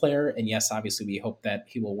a good player. And yes, obviously we hope that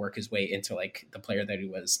he will work his way into like the player that he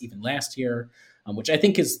was even last year. Which I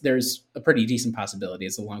think there's a pretty decent possibility.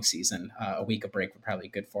 It's a long season. A week of break would probably be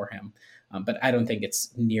good for him. But I don't think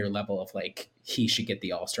it's near level of like he should get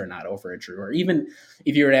the All-Star nod over a Drew. Or even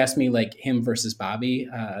if you were to ask me like him versus Bobby,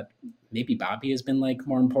 maybe Bobby has been like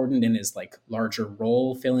more important in his like larger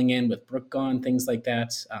role filling in with Brooke gone, things like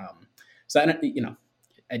that. So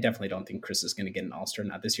I definitely don't think Chris is going to get an All-Star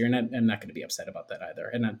nod this year. And I'm not going to be upset about that either.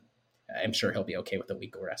 And I'm sure he'll be okay with a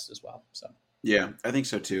week of rest as well. So. Yeah, I think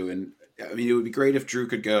so too. And I mean, it would be great if Drew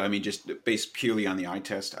could go. I mean, just based purely on the eye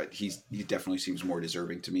test, he definitely seems more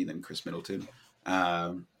deserving to me than Chris Middleton.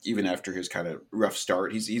 Even after his kind of rough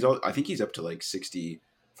start, I think he's up to like 65%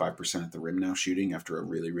 at the rim now shooting after a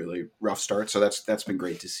really, really rough start. So that's been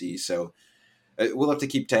great to see. So we'll have to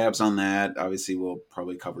keep tabs on that. Obviously, we'll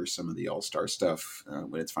probably cover some of the All-Star stuff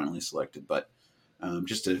when it's finally selected, but.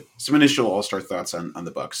 Just some initial All-Star thoughts on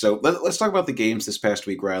the Bucks. So let's talk about the games this past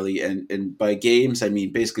week, Riley. And by games, I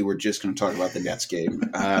mean basically we're just going to talk about the Nets game.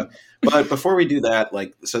 But before we do that,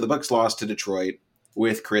 so the Bucks lost to Detroit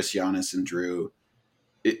with Chris, Giannis, and Drew.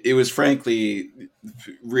 It was frankly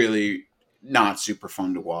really not super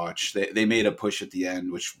fun to watch. They made a push at the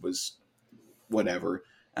end, which was whatever.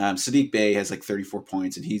 Saddiq Bey has like 34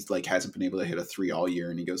 points, and he's like hasn't been able to hit a three all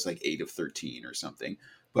year, and he goes like 8 of 13 or something.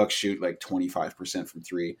 Bucks shoot like 25% from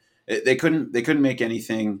three. They couldn't make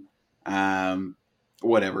anything.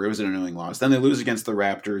 Whatever. It was an annoying loss. Then they lose against the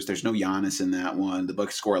Raptors. There's no Giannis in that one. The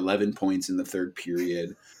Bucks score 11 points in the third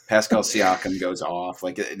period. Pascal Siakam goes off.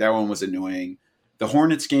 Like that one was annoying. The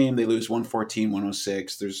Hornets game, they lose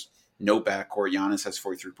 114-106. There's no backcourt. Giannis has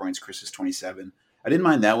 43 points. Chris has 27. I didn't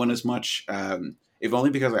mind that one as much, if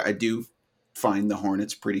only because I do find the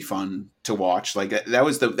Hornets pretty fun to watch. Like that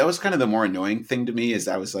was kind of the more annoying thing to me is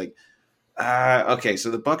I was like, okay,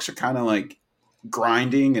 so the Bucks are kind of like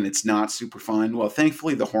grinding and it's not super fun. Well,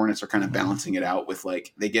 thankfully the Hornets are kind of balancing it out with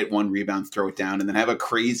like they get one rebound, throw it down, and then have a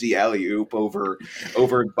crazy alley-oop over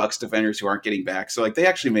Bucks defenders who aren't getting back. So like they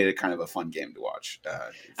actually made it kind of a fun game to watch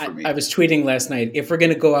for me. I was tweeting last night, if we're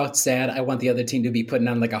going to go out sad, I want the other team to be putting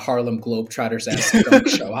on like a Harlem Globetrotters-esque dunk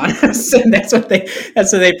show on us. And that's what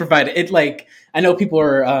they provided. It like, I know people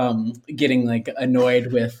are getting like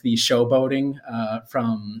annoyed with the showboating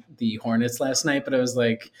from the Hornets last night, but it was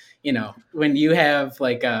like, when you have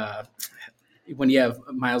like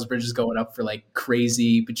Miles Bridges going up for like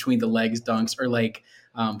crazy between the legs dunks, or like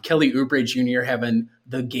Kelly Oubre Jr. having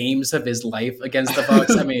the games of his life against the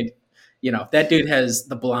Bucks. I mean, that dude has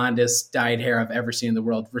the blondest dyed hair I've ever seen in the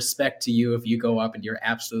world. Respect to you if you go up and you're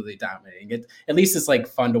absolutely dominating it. At least it's like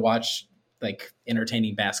fun to watch, like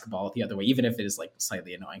entertaining basketball the other way, even if it is like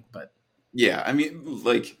slightly annoying. But yeah, I mean,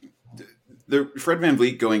 like the Fred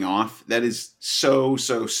VanVleet going off, that is so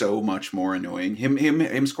much more annoying.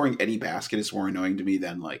 Him scoring any basket is more annoying to me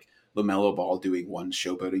than like LaMelo Ball doing one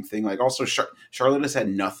showboating thing. Like also Charlotte has had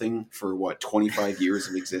nothing for 25 years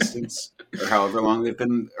of existence or however long they've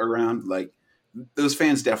been around. Like those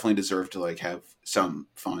fans definitely deserve to like have some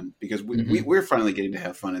fun because we're finally getting to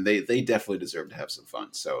have fun, and they definitely deserve to have some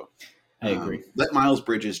fun. So I agree. Let Miles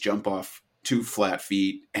Bridges jump off 2 flat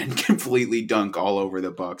feet and completely dunk all over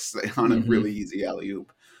the Bucks on a really easy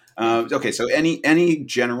alley-oop. Okay, so any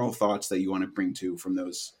general thoughts that you want to bring to from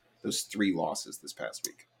those 3 losses this past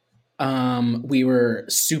week? We were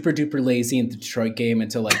super duper lazy in the Detroit game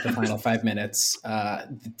until like the final 5 minutes.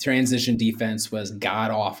 The transition defense was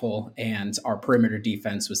god awful, and our perimeter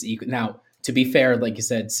defense was equal. Now, to be fair, like you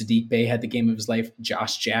said, Saddiq Bey had the game of his life.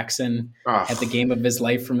 Josh Jackson had the game of his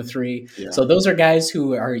life from 3. Yeah. So those are guys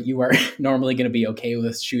who you are normally going to be okay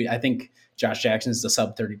with shoot. I think Josh Jackson's the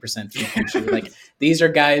sub 30% shooter. Like these are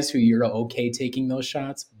guys who you're okay taking those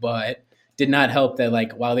shots, but did not help that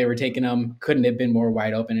like while they were taking them, couldn't have been more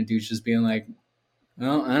wide open, and dudes just being like,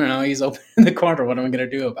 Well, I don't know. He's open in the corner. What am I going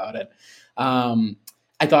to do about it?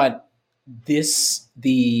 I thought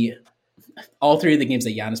all three of the games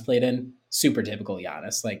that Giannis played in, super typical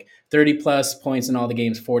Giannis, like 30 plus points in all the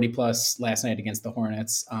games, 40 plus last night against the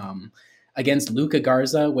Hornets, against Luka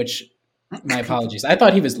Garza, which my apologies. I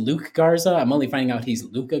thought he was Luke Garza. I'm only finding out he's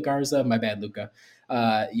Luka Garza. My bad, Luka.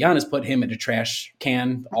 Giannis put him in a trash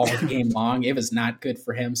can all game long. It was not good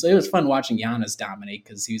for him. So it was fun watching Giannis dominate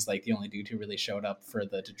because he was like the only dude who really showed up for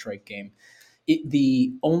the Detroit game.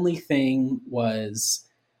 The only thing was,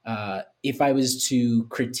 if I was to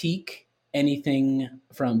critique anything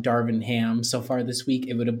from Darvin Ham so far this week,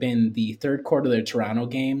 it would have been the third quarter of the Toronto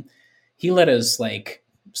game. He let us like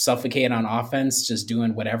suffocate on offense, just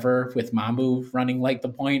doing whatever with Mamu running like the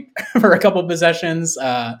point for a couple possessions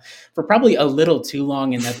for probably a little too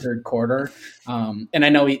long in that third quarter. And I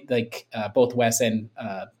know both Wes and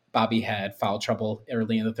Bobby had foul trouble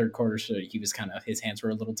early in the third quarter, so he was his hands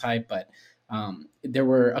were a little tight, but there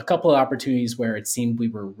were a couple of opportunities where it seemed we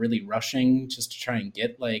were really rushing just to try and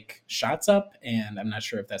get like shots up. And I'm not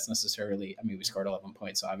sure if that's necessarily, we scored 11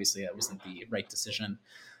 points, so obviously that wasn't the right decision.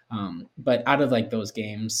 But out of like those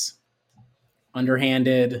games,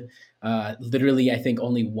 underhanded, literally, I think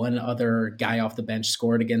only one other guy off the bench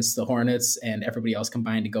scored against the Hornets, and everybody else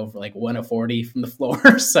combined to go for like 1 of 40 from the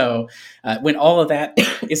floor. So when all of that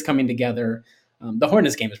is coming together, the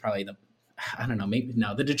Hornets game is probably the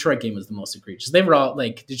Detroit game was the most egregious. They were all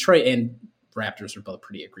like Detroit and Raptors were both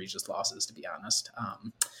pretty egregious losses, to be honest.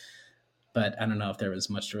 But I don't know if there was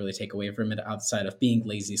much to really take away from it outside of being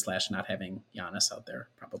lazy / not having Giannis out there,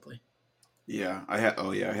 probably. Yeah, I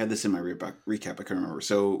had this in my recap. I can remember.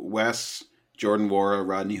 So Wes, Jordan Nwora,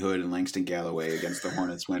 Rodney Hood, and Langston Galloway against the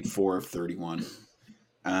Hornets went 4 of 31.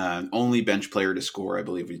 Only bench player to score, I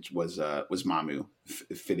believe, was Mamu,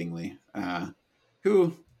 fittingly.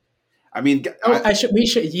 Who?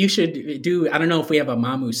 You should do. I don't know if we have a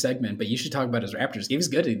Mamu segment, but you should talk about his Raptors. He was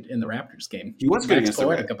good in the Raptors game. He was good against the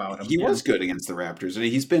Raptors. About him. He was good against the Raptors, and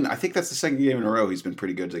he's been. I think that's the second game in a row he's been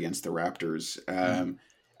pretty good against the Raptors.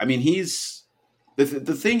 He's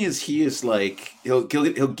the thing is he is like he'll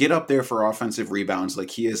get up there for offensive rebounds. Like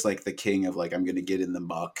he is like the king of like I'm going to get in the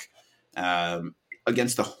muck.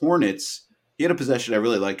 Against the Hornets, he had a possession I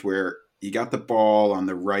really liked where he got the ball on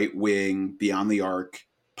the right wing beyond the arc.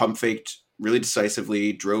 Pump faked really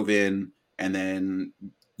decisively, drove in, and then,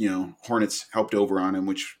 Hornets helped over on him,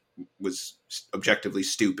 which was objectively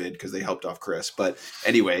stupid because they helped off Chris. But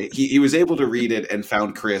anyway, he was able to read it and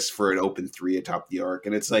found Chris for an open 3 atop the arc.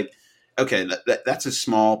 And it's like, okay, that's a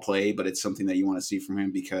small play, but it's something that you want to see from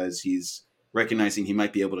him because he's recognizing he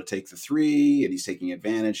might be able to take the 3 and he's taking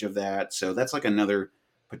advantage of that. So that's like another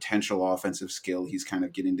potential offensive skill he's kind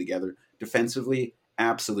of getting together. Defensively,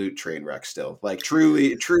 absolute train wreck still. Like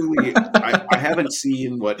truly, I haven't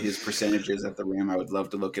seen what his percentage is at the rim. I would love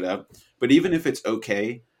to look it up. But even if it's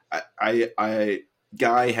okay,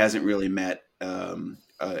 Guy hasn't really met an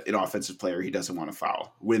offensive player he doesn't want to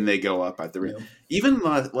foul when they go up at the rim. Yeah. Even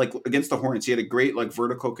like against the Hornets, he had a great like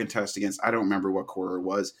vertical contest against, I don't remember what quarter it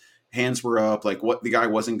was. Hands were up, like what the guy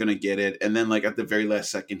wasn't going to get it. And then like at the very last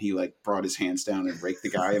second, he like brought his hands down and raked the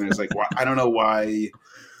guy. And I was like, I don't know why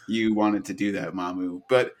you wanted to do that, Mamu.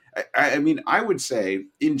 But I would say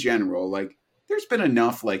in general, like there's been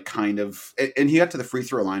enough like kind of, and he got to the free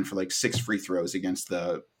throw line for like 6 free throws against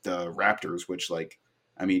the Raptors, which like,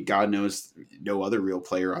 God knows no other real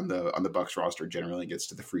player on the Bucks roster generally gets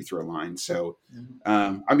to the free throw line. So,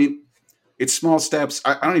 it's small steps.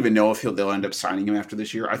 I don't even know if they'll end up signing him after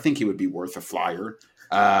this year. I think he would be worth a flyer,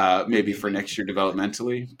 maybe for next year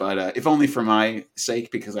developmentally, but if only for my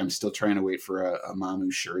sake, because I'm still trying to wait for a Mamu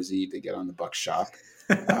jersey to get on the Bucks shop.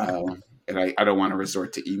 And I don't want to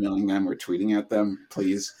resort to emailing them or tweeting at them,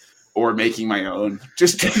 please, or making my own.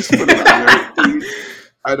 Just put it on there, please.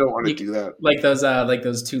 I don't want to do that. Like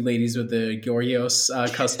those 2 ladies with the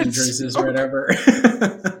Gorios custom jerseys or whatever.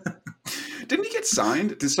 Didn't he get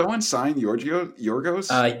signed? Did someone sign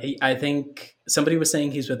Yorgos? I think somebody was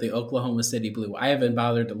saying he's with the Oklahoma City Blue. I haven't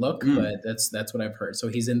bothered to look, but that's what I've heard. So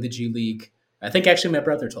he's in the G League. I think actually my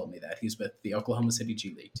brother told me that he's with the Oklahoma City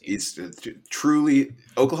G League team.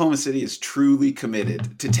 Oklahoma City is truly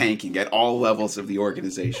committed to tanking at all levels of the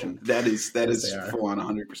organization. That is full on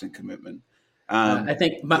 100% commitment. I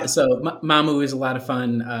think Mamu is a lot of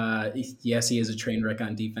fun. Yes, he is a train wreck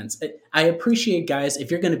on defense. I appreciate guys.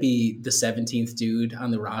 If you're going to be the 17th dude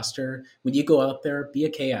on the roster, when you go out there, be a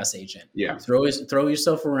chaos agent. Yeah, throw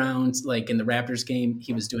yourself around. Like in the Raptors game,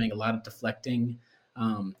 he was doing a lot of deflecting,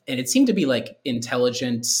 and it seemed to be like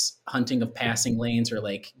intelligent hunting of passing lanes or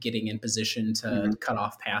like getting in position to cut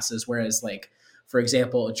off passes. Whereas, like for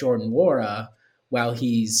example, Jordan Nwora while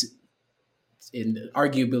he's in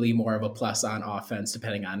arguably more of a plus on offense,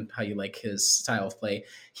 depending on how you like his style of play,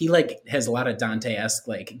 he like has a lot of Dante-esque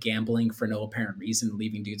like gambling for no apparent reason,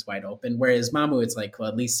 leaving dudes wide open. Whereas Mamu, it's like, well,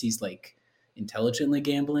 at least he's like intelligently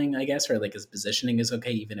gambling, I guess, or like his positioning is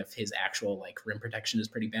okay, even if his actual like rim protection is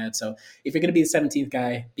pretty bad. So if you're going to be the 17th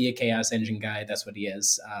guy, be a chaos engine guy. That's what he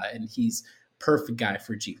is. And he's perfect guy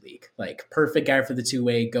for G League, like perfect guy for the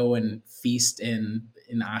 2-way, go and feast in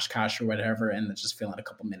Oshkosh or whatever, and then just fill in a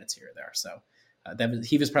couple minutes here or there. So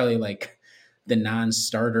he was probably like the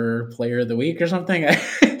non-starter player of the week or something,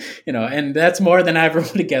 and that's more than I ever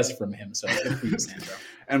would have guessed from him. So good for you, Sandro.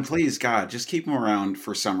 And please, God, just keep him around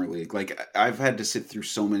for Summer League. Like, I've had to sit through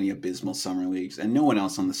so many abysmal Summer Leagues, and no one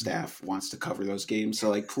else on the staff wants to cover those games. So,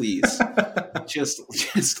 like, please,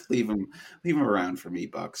 just leave him around for me,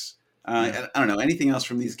 Bucks. I don't know, anything else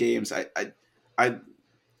from these games. I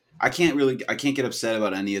can't get upset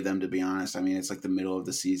about any of them, to be honest. I mean, it's like the middle of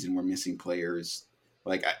the season. We're missing players.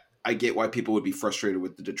 Like, I get why people would be frustrated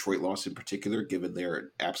with the Detroit loss in particular, given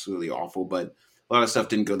they're absolutely awful. But a lot of stuff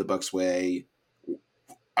didn't go the Bucks' way.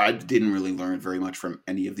 I didn't really learn very much from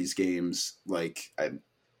any of these games. Like,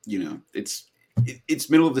 it's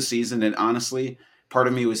middle of the season, and honestly, part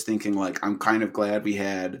of me was thinking, like, I'm kind of glad we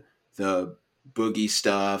had the Boogie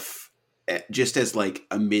stuff just as like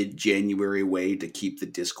a mid-January way to keep the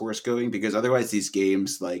discourse going, because otherwise these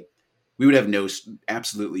games, like, we would have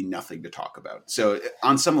absolutely nothing to talk about. So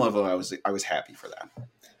on some level, I was happy for that.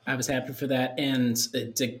 I was happy for that, and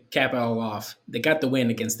to cap it all off, they got the win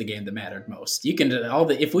against the game that mattered most.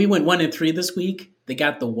 If we went 1-3 this week, they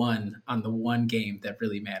got the one on the one game that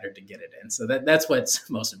really mattered to get it in. So that's what's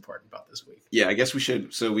most important about this week. Yeah, I guess we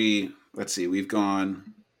should. So let's see, we've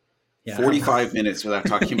gone 45 minutes without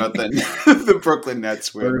talking about the Brooklyn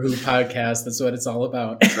Nets win. Burhoo podcast, that's what it's all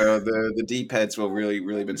about. So the deep heads will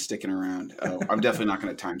really been sticking around. I'm definitely not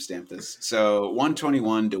going to timestamp this. So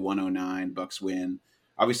 121-109, Bucks win.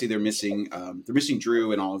 Obviously, they're missing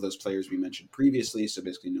Drew and all of those players we mentioned previously, so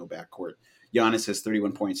basically no backcourt. Giannis has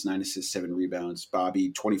 31 points, 9 assists, 7 rebounds.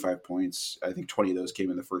 Bobby, 25 points. I think 20 of those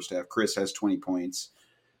came in the first half. Chris has 20 points.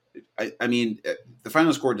 I mean, the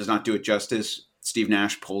final score does not do it justice. Steve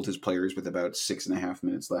Nash pulled his players with about 6.5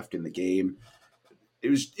 minutes left in the game. It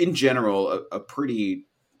was, in general, a pretty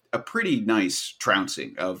nice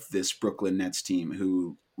trouncing of this Brooklyn Nets team,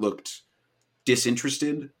 who looked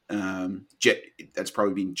disinterested. That's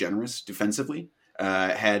probably being generous defensively.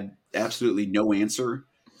 Had absolutely no answer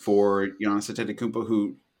for Giannis Antetokounmpo,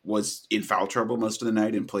 who was in foul trouble most of the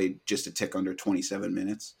night and played just a tick under 27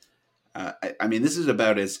 minutes. I mean, this is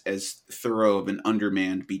about as thorough of an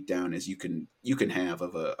undermanned beatdown as you can have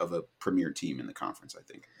of a premier team in the conference, I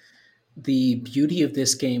think. The beauty of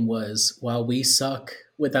this game was, while we suck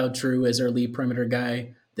without Drew as our lead perimeter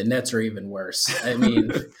guy, the Nets are even worse. I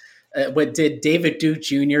mean, what did David Duke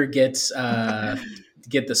Jr. get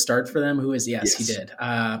the start for them? Yes, he did.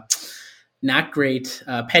 Not great.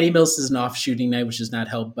 Patty Mills is an off shooting night, which does not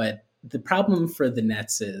help. But the problem for the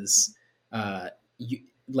Nets is you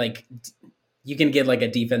can get like a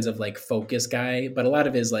defensive like focus guy, but a lot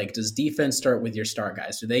of it is like, does defense start with your star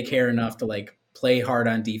guys? Do they care enough to like play hard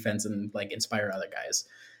on defense and like inspire other guys?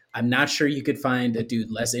 I'm not sure you could find a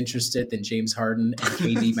dude less interested than James Harden, and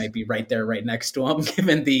KD might be right there, right next to him,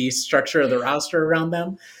 given the structure of the roster around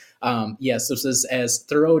them. Yes, this is as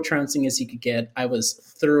thorough trouncing as he could get. I was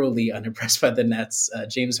thoroughly unimpressed by the Nets.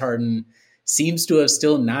 James Harden seems to have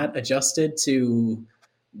still not adjusted to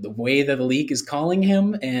the way that the league is calling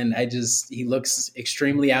him, and he looks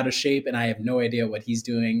extremely out of shape, and I have no idea what he's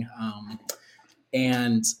doing.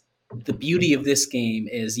 And the beauty of this game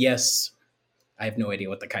is, yes, I have no idea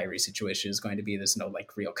what the Kyrie situation is going to be. There's no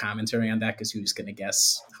like real commentary on that, because who's going to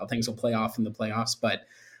guess how things will play off in the playoffs. But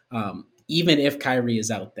even if Kyrie is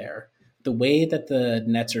out there, the way that the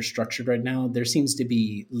Nets are structured right now, there seems to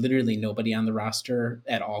be literally nobody on the roster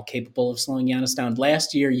at all capable of slowing Giannis down.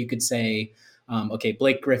 Last year, you could say, okay,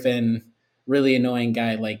 Blake Griffin, really annoying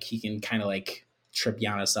guy, like he can kind of like trip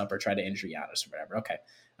Giannis up or try to injure Giannis or whatever. Okay.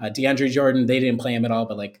 DeAndre Jordan, they didn't play him at all,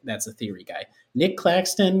 but like that's a theory guy. Nick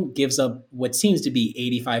Claxton gives up what seems to be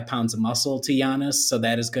 85 pounds of muscle to Giannis, so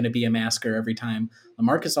that is going to be a masker every time.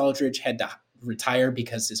 LaMarcus Aldridge had to retire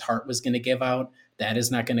because his heart was going to give out. That is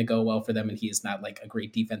not going to go well for them, and he is not like a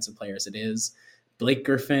great defensive player as it is. Blake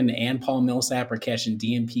Griffin and Paul Millsap are catching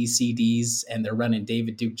DNP CDs, and they're running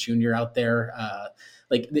David Duke Jr. out there.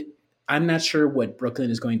 I'm not sure what Brooklyn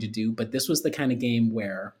is going to do, but this was the kind of game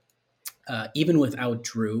where even without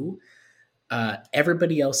Drew,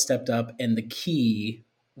 everybody else stepped up, and the key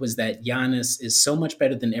was that Giannis is so much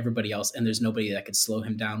better than everybody else, and there's nobody that could slow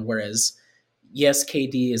him down. Whereas, yes,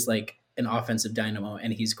 KD is like an offensive dynamo,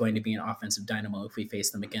 and he's going to be an offensive dynamo if we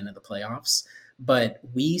face them again in the playoffs. But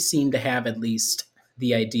we seem to have at least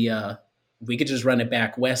the idea we could just run it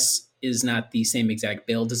back. Wes is not the same exact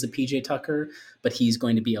build as a PJ Tucker, but he's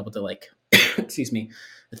going to be able to excuse me,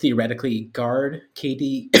 theoretically guard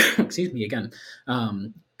KD, excuse me again,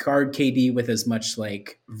 guard KD with as much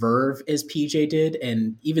verve as PJ did.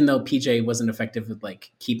 And even though PJ wasn't effective with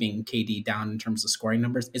keeping KD down in terms of scoring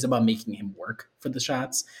numbers, it's about making him work for the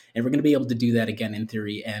shots. And we're going to be able to do that again in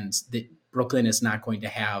theory. And Brooklyn is not going to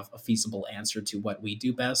have a feasible answer to what we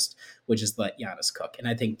do best, which is let Giannis cook. And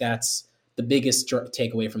I think that's the biggest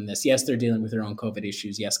takeaway from this. Yes, they're dealing with their own COVID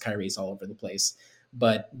issues. Yes, Kyrie's all over the place.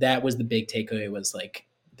 But that was the big takeaway, was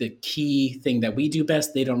the key thing that we do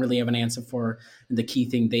best, they don't really have an answer for. And the key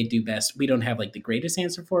thing they do best, we don't have the greatest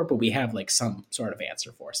answer for, but we have some sort of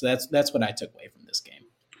answer for. So that's what I took away from this game.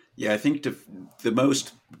 Yeah, I think the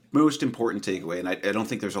most important takeaway, and I don't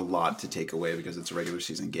think there's a lot to take away because it's a regular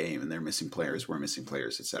season game and they're missing players, we're missing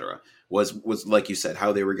players, etc., was like you said,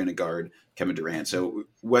 how they were going to guard Kevin Durant. So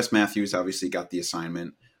Wes Matthews obviously got the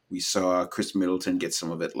assignment. We saw Chris Middleton get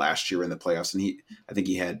some of it last year in the playoffs, and I think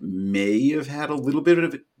he may have had a little bit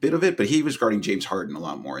of it, but he was guarding James Harden a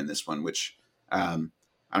lot more in this one, which I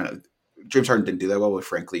don't know. James Harden didn't do that well, but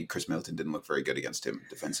frankly, Chris Middleton didn't look very good against him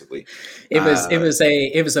defensively. It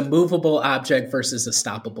was a movable object versus a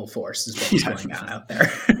stoppable force is what was going on out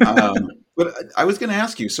there. But I was going to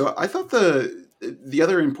ask you. So I thought the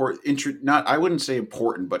other I wouldn't say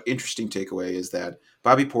important, but interesting takeaway is that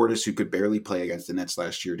Bobby Portis, who could barely play against the Nets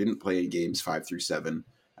last year, didn't play in games 5 through 7.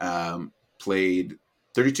 Played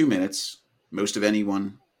 32 minutes, most of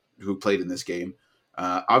anyone who played in this game.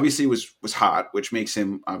 Obviously was hot, which makes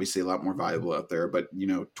him obviously a lot more valuable out there, but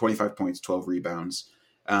 25 points, 12 rebounds,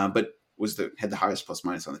 but had the highest plus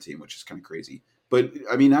minus on the team, which is kind of crazy. But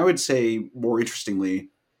I mean, I would say more interestingly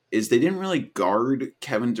is they didn't really guard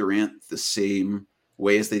Kevin Durant the same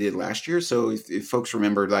way as they did last year. So if folks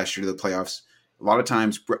remember last year to the playoffs, a lot of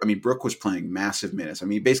times, Brook was playing massive minutes.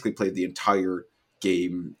 He basically played the entire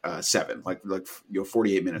game 7,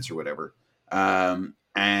 48 minutes or whatever.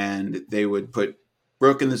 And they would put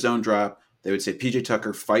Brook in the zone drop. They would say, PJ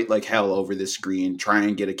Tucker, fight like hell over this screen. Try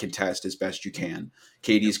and get a contest as best you can.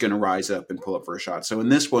 KD's going to rise up and pull up for a shot. So in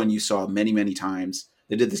this one, you saw many, many times.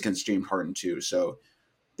 They did this against James Harden too. So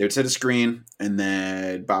they would set a screen, and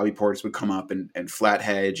then Bobby Portis would come up and flat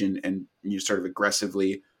hedge and sort of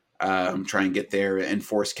aggressively try and get there and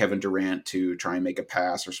force Kevin Durant to try and make a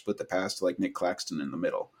pass or split the pass to Nick Claxton in the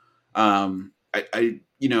middle.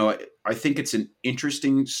 I think it's an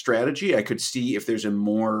interesting strategy. I could see if there's a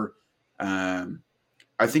more, I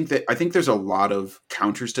think there's a lot of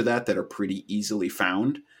counters to that are pretty easily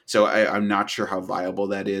found. So I'm not sure how viable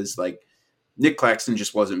that is. Nick Claxton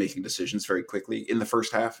just wasn't making decisions very quickly in the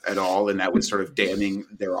first half at all. And that was sort of damning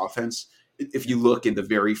their offense. If you look in the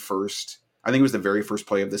very first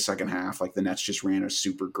play of the second half, the Nets just ran a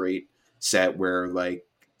super great set where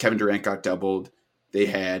Kevin Durant got doubled. They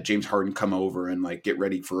had James Harden come over and get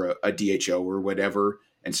ready for a DHO or whatever.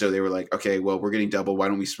 And so they were like, okay, well, we're getting double. Why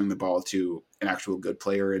don't we swing the ball to an actual good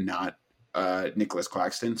player and not Nicholas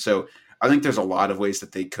Claxton? So I think there's a lot of ways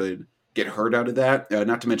that they could get hurt out of that.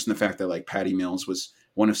 Not to mention the fact that Patty Mills was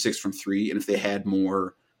 1 of 6 from 3. And if they had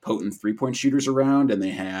more potent 3-point shooters around and they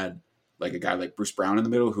had a guy like Bruce Brown in the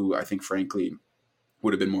middle, who I think frankly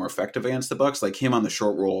would have been more effective against the Bucks, him on the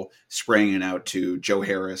short roll, spraying it out to Joe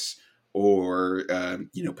Harris, or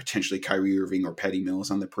potentially Kyrie Irving or Patty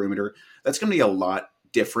Mills on the perimeter. That's going to be a lot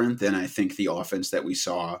different than I think the offense that we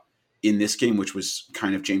saw in this game, which was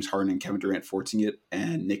kind of James Harden and Kevin Durant forcing it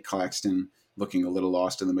and Nick Claxton looking a little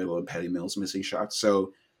lost in the middle and Patty Mills missing shots.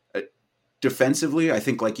 So defensively, I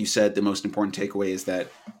think, like you said, the most important takeaway is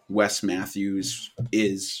that Wes Matthews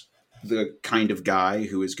is the kind of guy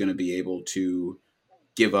who is going to be able to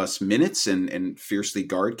give us minutes and fiercely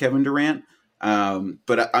guard Kevin Durant.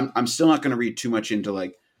 But I'm still not going to read too much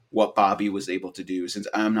into what Bobby was able to do, since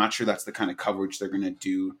I'm not sure that's the kind of coverage they're going to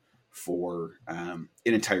do for an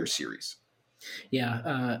entire series.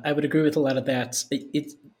 Yeah, I would agree with a lot of that.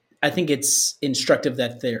 I think it's instructive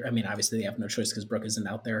that obviously they have no choice because Brook isn't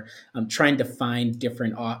out there. Trying to find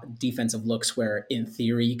different defensive looks where, in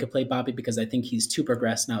theory, you could play Bobby, because I think he's too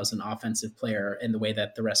progressed now as an offensive player in the way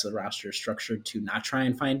that the rest of the roster is structured to not try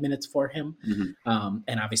and find minutes for him. Mm-hmm.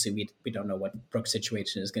 And obviously, we don't know what Brook's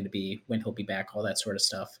situation is going to be, when he'll be back, all that sort of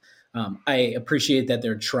stuff. I appreciate that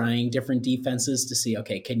they're trying different defenses to see,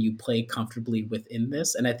 okay, can you play comfortably within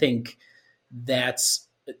this? And I think that's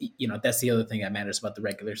the other thing that matters about the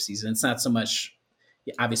regular season. It's not so much,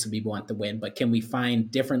 obviously we want the win, but can we find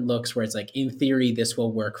different looks where it's like, in theory, this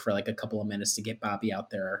will work for like a couple of minutes to get Bobby out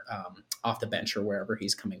there off the bench or wherever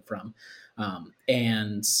he's coming from.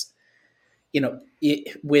 And,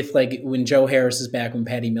 with like when Joe Harris is back, when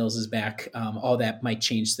Patty Mills is back, all that might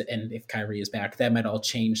change. And if Kyrie is back, that might all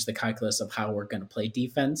change the calculus of how we're going to play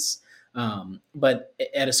defense. But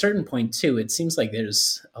at a certain point too, it seems like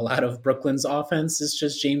there's a lot of Brooklyn's offense is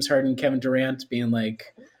just James Harden, Kevin Durant being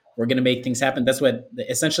like, we're going to make things happen. That's what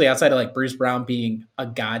essentially, outside of like Bruce Brown being a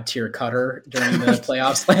god tier cutter during the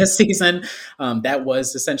playoffs last season, that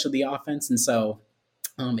was essentially the offense. And so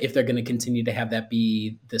if they're going to continue to have that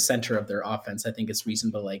be the center of their offense, I think it's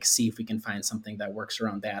reasonable to like see if we can find something that works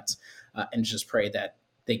around that, and just pray that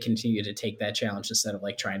they continue to take that challenge instead of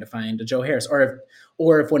like trying to find a Joe Harris.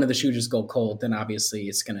 Or if one of the shooters go cold, then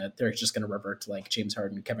obviously they're just gonna revert to like James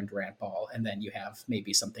Harden, Kevin Durant ball, and then you have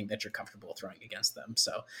maybe something that you're comfortable throwing against them.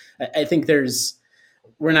 So I think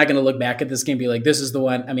we're not gonna look back at this game and be like, this is the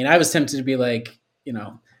one. I mean, I was tempted to be like,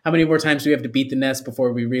 how many more times do we have to beat the Nets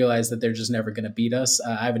before we realize that they're just never going to beat us?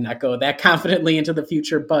 I would not go that confidently into the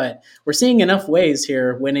future, but we're seeing enough ways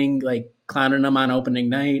here, winning, like clowning them on opening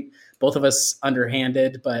night. Both of us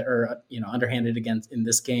underhanded against in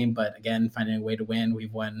this game, but again, finding a way to win.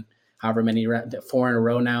 We've won however many, 4 in a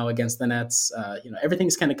row now against the Nets.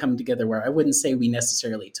 Everything's kind of coming together where I wouldn't say we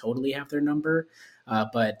necessarily totally have their number,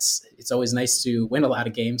 but it's always nice to win a lot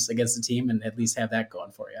of games against the team and at least have that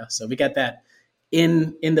going for you. So we got that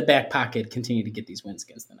in the back pocket, continue to get these wins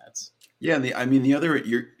against the Nets. Yeah, the other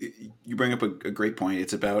you bring up a great point.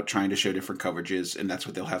 It's about trying to show different coverages, and that's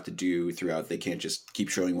what they'll have to do throughout. They can't just keep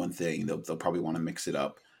showing one thing. They'll probably want to mix it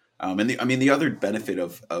up. The other benefit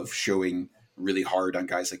of showing really hard on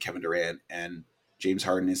guys like Kevin Durant and James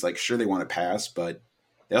Harden is like, sure, they want to pass, but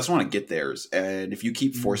they also want to get theirs. And if you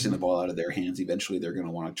keep forcing the ball out of their hands, eventually they're going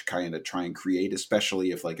to want to kind of try and create,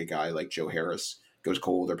 especially if like a guy like Joe Harris goes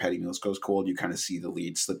cold or Patty Mills goes cold. You kind of see the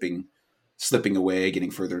lead slipping away,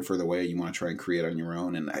 getting further and further away. You want to try and create on your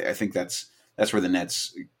own. And I think that's where the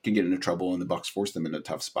Nets can get into trouble and the Bucks force them into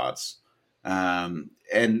tough spots. I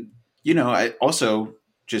also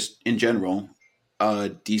just in general, a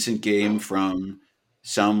decent game from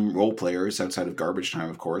some role players outside of garbage time,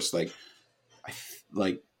 of course,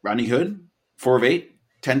 like Rodney Hood, 4 of 8,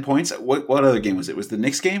 10 points. What other game was it? Was the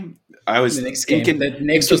Knicks game? I was the Knicks thinking game. The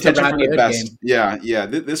Knicks was the Rodney Hood game. Yeah.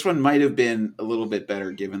 This one might have been a little bit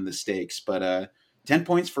better given the stakes, but 10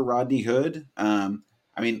 points for Rodney Hood. And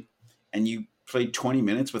you played 20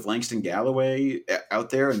 minutes with Langston Galloway out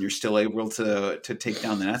there, and you're still able to take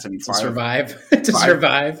down the Nets.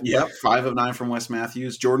 Survive. Yep, 5 of 9 from Wes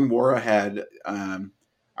Matthews. Jordan Nwora had, I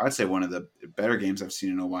would say, one of the better games I've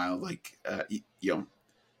seen in a while.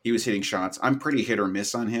 He was hitting shots. I'm pretty hit or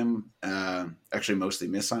miss on him. Actually, mostly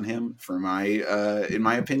miss on him in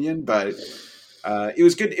my opinion. But it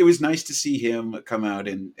was good. It was nice to see him come out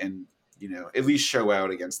and at least show out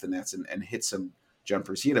against the Nets and hit some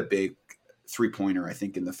jumpers. He had a big 3-pointer, I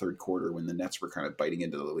think, in the third quarter when the Nets were kind of biting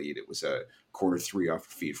into the lead. It was a quarter 3 off a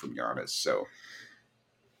feed from Giannis. So,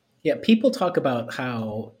 yeah, people talk about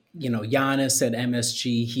how Giannis at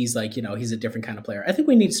MSG, he's like he's a different kind of player. I think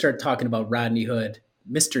we need to start talking about Rodney Hood,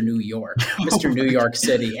 Mr. New York, Mr. New York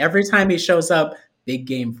City. Every time he shows up, big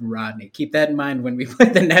game from Rodney. Keep that in mind when we play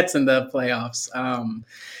the Nets in the playoffs.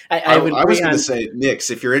 I was going to say, Knicks,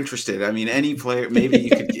 if you're interested. I mean, any player, maybe you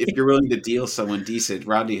could, if you're willing to deal someone decent,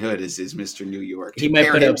 Rodney Hood is Mr. New York. He might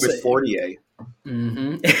put up with Fortier.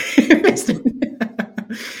 Mm-hmm.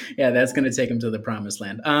 Yeah, that's going to take him to the promised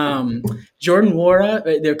land. Jordan Nwora,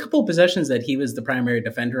 there are a couple of possessions that he was the primary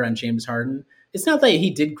defender on James Harden. It's not that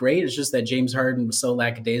he did great. It's just that James Harden was so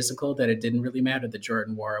lackadaisical that it didn't really matter that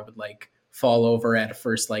Jordan Nwora would fall over at a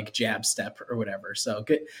first jab step or whatever. So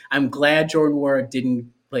good. I'm glad Jordan Nwora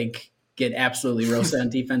didn't get absolutely roasted on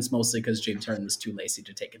defense, mostly because James Harden was too lazy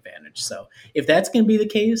to take advantage. So if that's going to be the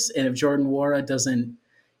case, and if Jordan Nwora doesn't,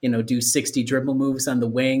 do 60 dribble moves on the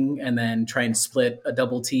wing and then try and split a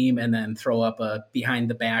double team and then throw up a behind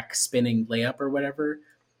the back spinning layup or whatever,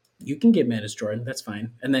 you can get mad as Jordan. That's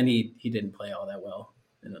fine. And then he didn't play all that well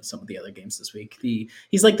in some of the other games this week.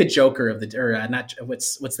 He's like the Joker of not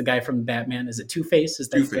what's the guy from Batman? Is it Two-Face? Is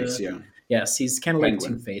that Two-Face? Yeah. Yes, he's kind of like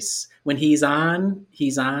Two-Face. When he's on,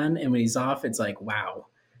 and when he's off, it's like, wow,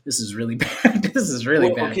 this is really bad. This is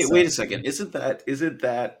really bad. Okay, wait a second. Isn't that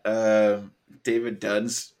David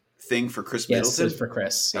Dunn's thing for Chris Middleton? Yes, for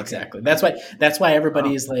Chris. Okay. Exactly. That's why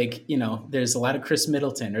everybody is there's a lot of Chris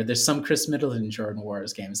Middleton, or there's some Chris Middleton in Jordan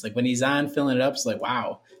Nwara's games. Like when he's on filling it up, it's like,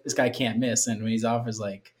 wow, this guy can't miss. And when he's off, is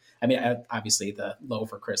obviously the low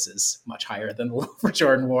for Chris is much higher than the low for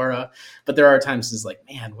Jordan Nwora. But there are times it's like,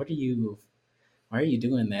 man, what are you why are you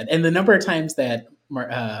doing that? And the number of times that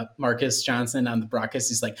Marcus Johnson on the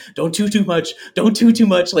broadcast is like, don't do too much. Don't do too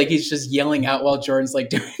much. Like he's just yelling out while Jordan's like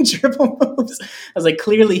doing dribble moves. I was like,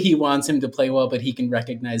 clearly he wants him to play well, but he can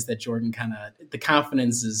recognize that Jordan the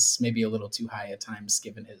confidence is maybe a little too high at times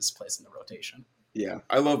given his place in the rotation. Yeah,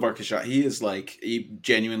 I love Marcus Johnson. He is he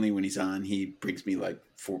genuinely, when he's on, he brings me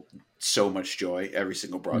for so much joy every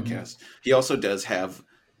single broadcast. Mm-hmm. He also does have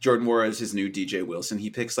Jordan Nwora as his new DJ Wilson. He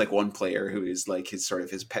picks one player who is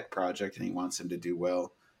his pet project, and he wants him to do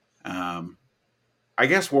well. I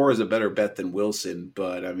guess Nwora is a better bet than Wilson,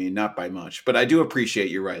 but I mean, not by much. But I do appreciate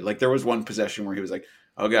you're right. There was one possession where he was like,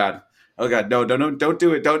 "Oh God, no, don't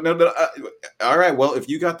do it, don't no." All right, well, if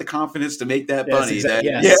you got the confidence to make that bunny,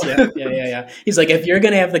 yeah. He's like, if you're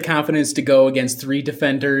gonna have the confidence to go against 3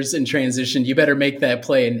 defenders in transition, you better make that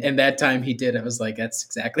play. And that time he did. I was like, that's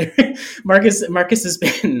exactly right. Marcus has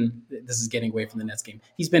been. This is getting away from the Nets game.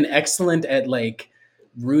 He's been excellent at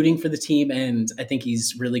rooting for the team, and I think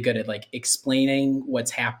he's really good at explaining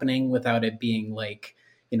what's happening without it being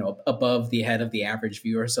above the head of the average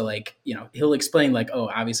viewer. So he'll explain oh,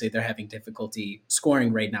 obviously they're having difficulty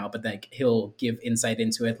scoring right now, but he'll give insight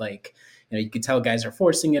into it. You could tell guys are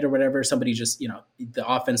forcing it or whatever. Somebody just, the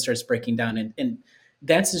offense starts breaking down, and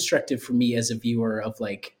that's instructive for me as a viewer of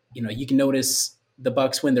you can notice the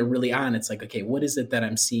Bucks when they're really on. It's okay, what is it that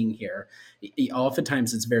I'm seeing here?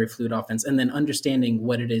 Oftentimes it's very fluid offense, and then understanding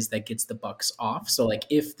what it is that gets the Bucks off. So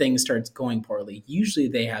if things start going poorly, usually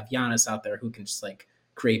they have Giannis out there who can just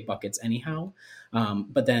create buckets anyhow.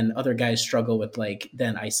 But then other guys struggle with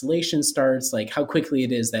then isolation starts, how quickly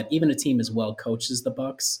it is that even a team as well coached as the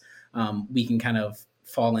Bucks, we can kind of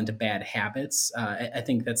fall into bad habits. I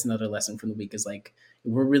think that's another lesson from the week is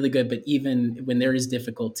we're really good, but even when there is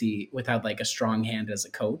difficulty without a strong hand as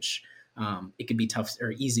a coach, it could be tough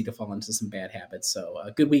or easy to fall into some bad habits. So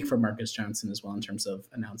a good week for Marcus Johnson as well in terms of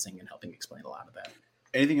announcing and helping explain a lot of that.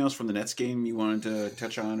 Anything else from the Nets game you wanted to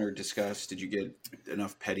touch on or discuss? Did you get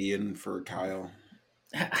enough petty in for Kyle?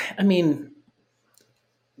 I mean,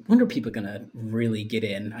 when are people going to really get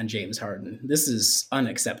in on James Harden? This is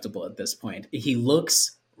unacceptable at this point. He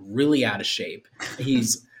looks really out of shape.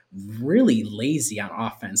 He's really lazy on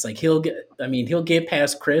offense. He'll get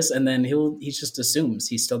past Chris, and then he just assumes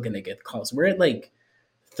he's still going to get calls. We're at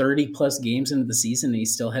 30 plus games into the season, and he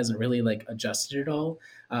still hasn't really adjusted at all.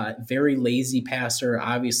 Very lazy passer,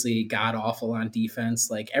 obviously god awful on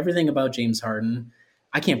defense. Everything about James Harden,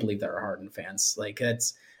 I can't believe there are Harden fans.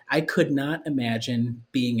 I could not imagine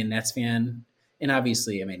being a Nets fan. And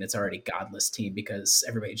obviously, I mean, it's already a godless team because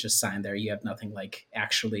everybody just signed there. You have nothing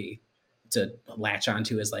actually to latch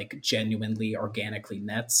onto as genuinely organically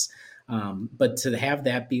Nets. But to have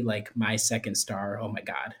that be my second star, oh my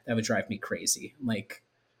God, that would drive me crazy.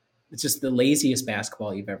 It's just the laziest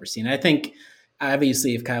basketball you've ever seen. I think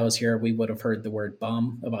obviously if Kyle was here, we would have heard the word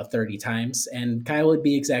bum about 30 times, and Kyle would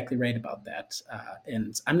be exactly right about that.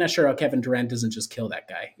 And I'm not sure how Kevin Durant doesn't just kill that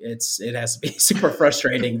guy. It has to be super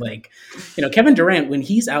frustrating. Kevin Durant, when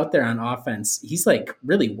he's out there on offense, he's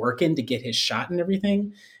really working to get his shot and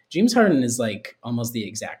everything. James Harden is almost the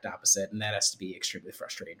exact opposite, and that has to be extremely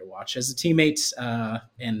frustrating to watch as a teammate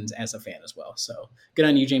and as a fan as well. So good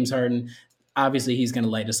on you, James Harden. Obviously, he's going to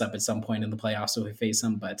light us up at some point in the playoffs if we face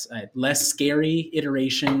him, but a less scary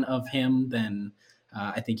iteration of him than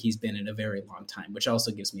I think he's been in a very long time, which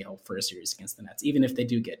also gives me hope for a series against the Nets, even if they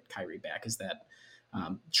do get Kyrie back, is that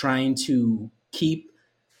trying to keep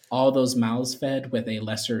all those mouths fed with a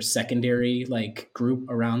lesser secondary group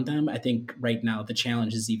around them. I think right now the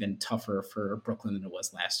challenge is even tougher for Brooklyn than it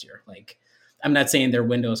was last year. I'm not saying their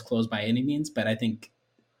window is closed by any means, but I think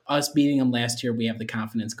us beating them last year, we have the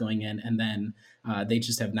confidence going in, and then they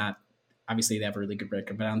just have not. Obviously, they have a really good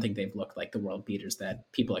record, but I don't think they've looked like the world beaters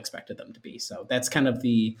that people expected them to be. So that's kind of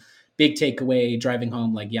the big takeaway. Driving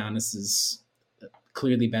home, Giannis is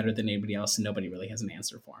clearly better than anybody else, and nobody really has an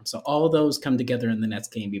answer for him. So all of those come together in the Nets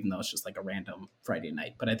game, even though it's just a random Friday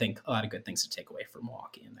night. But I think a lot of good things to take away from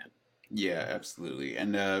Milwaukee in that. Yeah, absolutely.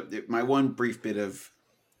 And my one brief bit of,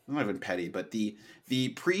 not even petty, but the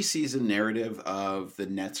preseason narrative of the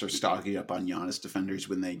Nets are stocking up on Giannis defenders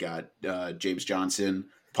when they got James Johnson,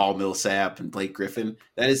 Paul Millsap, and Blake Griffin.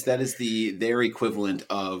 That is their equivalent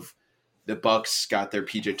of the Bucks got their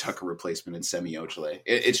PJ Tucker replacement in Semi Ojeleye.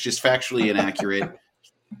 It's just factually inaccurate.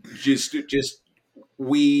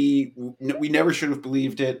 We never should have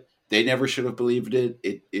believed it. They never should have believed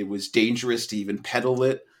it. It was dangerous to even peddle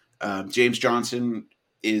it. James Johnson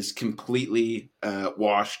is completely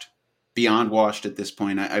beyond washed at this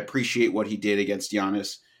point. I appreciate what he did against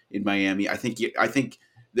Giannis in Miami. I think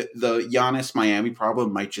the Giannis Miami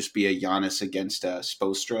problem might just be a Giannis against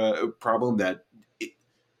Spoelstra problem, that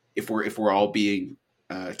if we're all being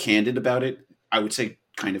candid about it, I would say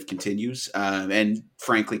kind of continues, and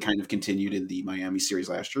frankly, kind of continued in the Miami series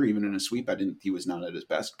last year. Even in a sweep, he was not at his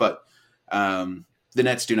best. But the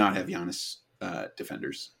Nets do not have Giannis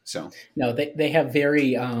defenders. So no, they have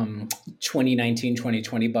very 2019,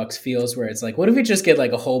 2020 Bucks feels where it's like, what if we just get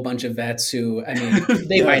like a whole bunch of vets who, I mean,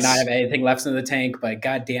 they Yes. might not have anything left in the tank, but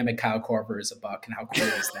God damn it, Kyle Korver is a Buck, and how cool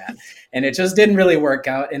is that? And it just didn't really work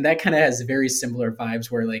out. And that kind of has very similar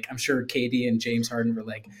vibes where like, I'm sure Katie and James Harden were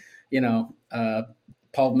like,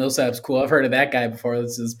 Paul Millsap's cool. I've heard of that guy before.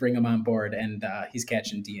 Let's just bring him on board. And he's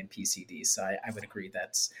catching D and PCD. So I would agree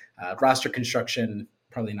that's roster construction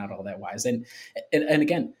probably not all that wise. And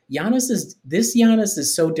again, Giannis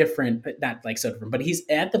is so different, but not like so different, but he's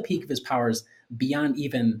at the peak of his powers beyond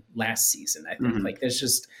even last season. I think like there's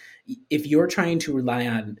just, if you're trying to rely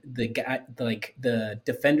on the guy, like the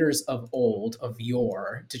defenders of old of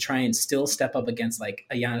yore to try and still step up against like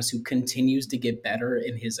a Giannis who continues to get better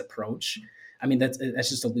in his approach, I mean, that's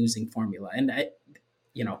just a losing formula. And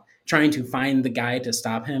trying to find the guy to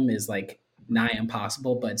stop him is like nigh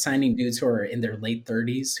impossible, but signing dudes who are in their late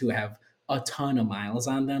 30s who have a ton of miles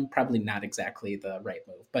on them, probably not exactly the right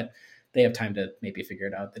move, but they have time to maybe figure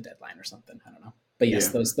it out at the deadline or something. I don't know. But yes,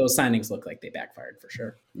 those signings look like they backfired for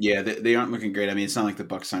sure. Yeah, they aren't looking great. I mean, it's not like the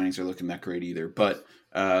Bucks signings are looking that great either, but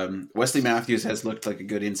Wesley Matthews has looked like a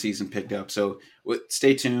good in-season pickup. So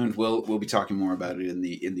stay tuned. We'll be talking more about it in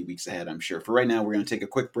the weeks ahead, I'm sure. For right now, we're going to take a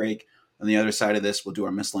quick break. On the other side of this, we'll do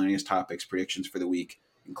our miscellaneous topics, predictions for the week,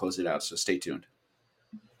 and close it out. So stay tuned.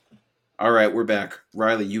 All right, we're back.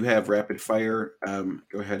 Riley, you have rapid fire.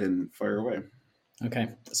 Go ahead and fire away. Okay.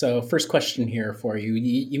 So first question here for you.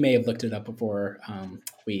 You may have looked it up before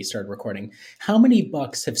we started recording. How many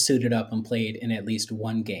Bucks have suited up and played in at least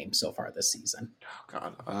one game so far this season?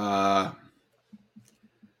 Oh, God.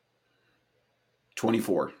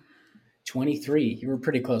 24. 23. You were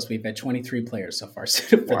pretty close. We've had 23 players so far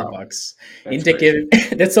suited for the Bucks. That's indicative.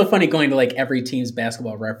 That's so funny going to like every team's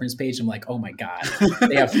basketball reference page. I'm like, oh my God.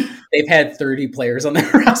 They've had 30 players on their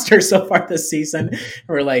roster so far this season.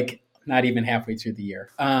 We're like not even halfway through the year.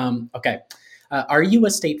 Okay. Are you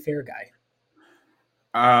a State Fair guy?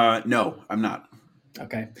 No, I'm not.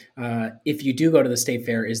 Okay. If you do go to the State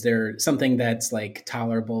Fair, is there something that's like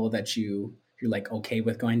tolerable that you're like okay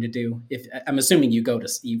with going to do? If I'm assuming you've gone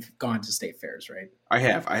to State Fairs, right? I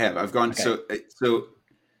have. I've gone. Okay. So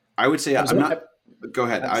I would say I'm not. Go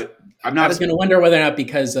ahead. I'm not. I was going to wonder whether or not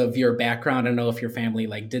because of your background, I don't know if your family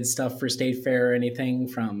like did stuff for State Fair or anything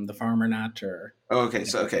from the farm or not. Or okay.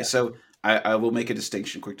 So I will make a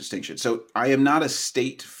quick distinction. So I am not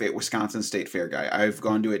a Wisconsin State Fair guy. I've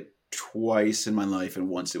gone to it twice in my life, and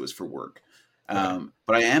once it was for work. But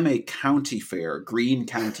I am a county fair, Greene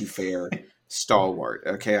County Fair stalwart.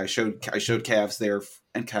 Okay, I showed calves there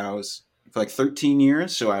and cows for like 13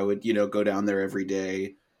 years. So I would go down there every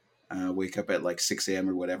day, wake up at like 6 a.m.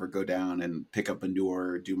 or whatever, go down and pick up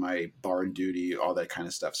manure, do my barn duty, all that kind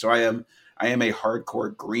of stuff. So I am a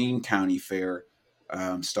hardcore Greene County Fair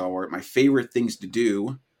stalwart. My favorite things to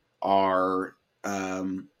do are I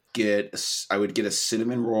would get a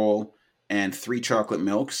cinnamon roll and 3 chocolate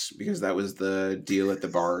milks because that was the deal at the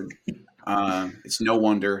barn. It's no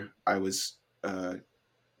wonder I was a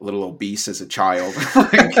little obese as a child.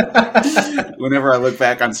 Whenever I look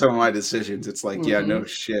back on some of my decisions, it's like, yeah, no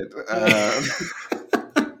shit.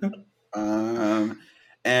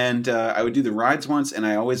 And I would do the rides once, and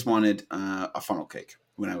I always wanted a funnel cake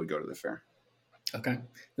when I would go to the fair. Okay.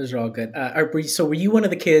 Those are all good. So were you one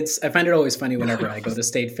of the kids? I find it always funny whenever I go to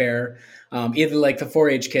State Fair, either like the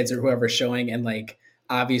 4-H kids or whoever's showing, and like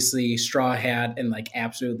obviously straw hat and like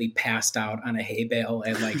absolutely passed out on a hay bale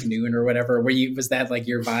at like noon or whatever. Was that like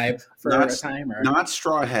your vibe for a time? Or? Not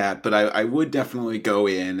straw hat, but I would definitely go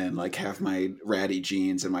in and like have my ratty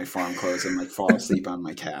jeans and my farm clothes and like fall asleep on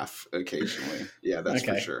my calf occasionally. Yeah, that's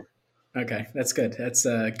for sure. Okay. That's good. That's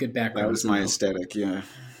a good background. That was my aesthetic. Yeah.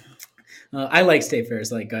 I like State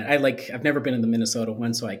Fairs. I've never been in the Minnesota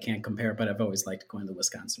one, so I can't compare, but I've always liked going to the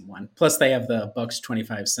Wisconsin one. Plus they have the Bucks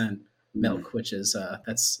 25-cent milk, which is,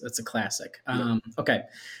 that's a classic. Okay.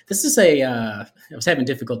 This is I was having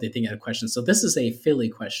difficulty thinking of a question. So this is a Philly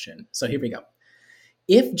question. So here we go.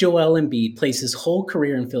 If Joel Embiid plays his whole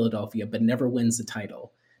career in Philadelphia, but never wins the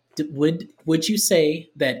title, would you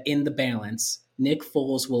say that in the balance, Nick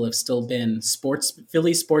Foles will have still been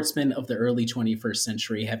Philly sportsman of the early 21st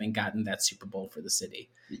century, having gotten that Super Bowl for the city?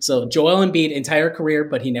 So Joel Embiid, entire career,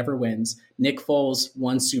 but he never wins. Nick Foles,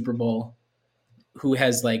 1 Super Bowl. who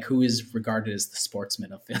is regarded as the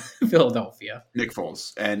sportsman of Philadelphia? Nick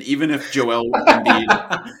Foles. And even if Joel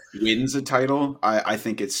Embiid wins a title, I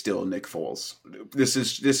think it's still Nick Foles. This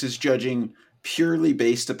is judging purely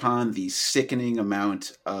based upon the sickening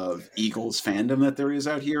amount of Eagles fandom that there is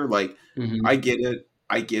out here. Like, I get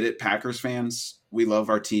it. Packers fans, we love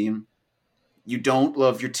our team. You don't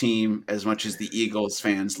love your team as much as the Eagles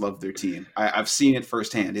fans love their team. I've seen it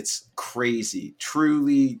firsthand. It's crazy,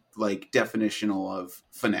 truly like definitional of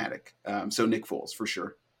fanatic. So Nick Foles for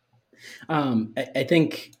sure. I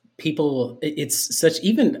think people, it's such,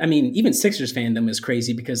 even Sixers fandom is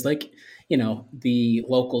crazy because the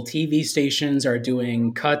local TV stations are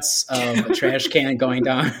doing cuts of a trash can going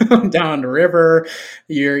down the river.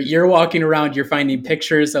 You're walking around, you're finding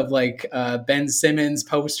pictures of Ben Simmons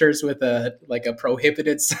posters with a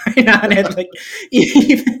prohibited sign on it.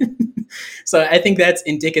 So I think that's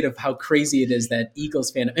indicative of how crazy it is that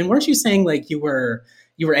Eagles fandom. And weren't you saying you were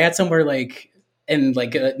at somewhere and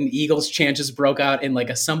an Eagles chant just broke out in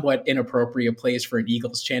a somewhat inappropriate place for an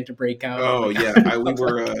Eagles chant to break out? Oh yeah,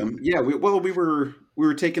 we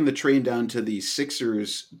were taking the train down to the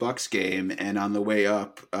Sixers Bucks game, and on the way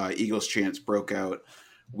up, Eagles chants broke out.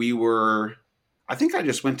 I think I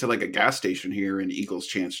just went to a gas station here, and Eagles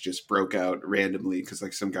chants just broke out randomly because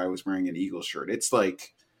some guy was wearing an Eagles shirt.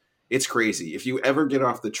 It's crazy. If you ever get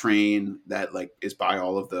off the train that is by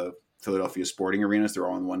all of the Philadelphia sporting arenas, they're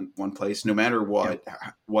all in one place. No matter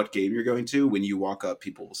what game you're going to, when you walk up,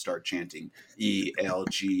 people will start chanting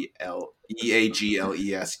EAGLES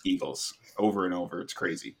Eagles over and over. It's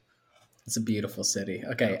crazy. It's a beautiful city.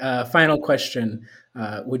 Okay, final question.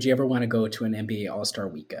 Would you ever want to go to an NBA All-Star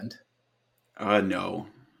weekend? No,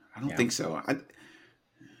 I don't think so.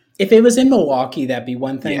 If it was in Milwaukee, that'd be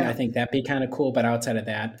one thing. Yeah. I think that'd be kind of cool. But outside of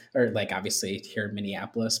that, or obviously here in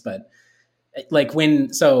Minneapolis, but when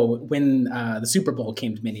the Super Bowl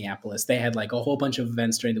came to Minneapolis, they had a whole bunch of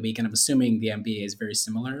events during the week, and I'm assuming the NBA is very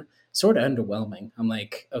similar. Sort of underwhelming. I'm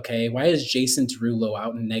okay, why is Jason Derulo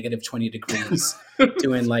out in -20 degrees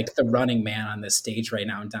doing the Running Man on this stage right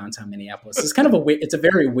now in downtown Minneapolis? It's kind of it's a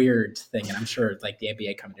very weird thing, and I'm sure the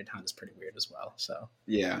NBA coming to town is pretty weird as well. So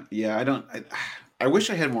yeah, I wish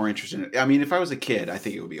I had more interest in it. I mean, if I was a kid, I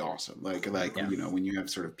think it would be awesome. When you have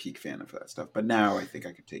sort of peak fan of that stuff. But now I think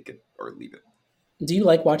I could take it or leave it. Do you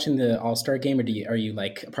like watching the All-Star game, or are you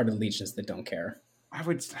a part of the legions that don't care?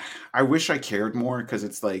 I wish I cared more because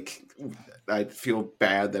it's I feel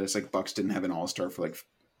bad that it's Bucks didn't have an All-Star for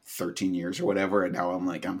 13 years or whatever, and now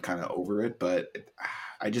I'm kind of over it. But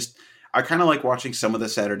I kind of like watching some of the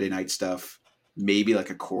Saturday night stuff, maybe a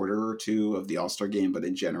quarter or two of the All-Star game, but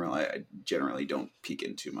in general, I generally don't peek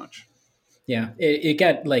in too much. Yeah, it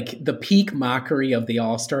got the peak mockery of the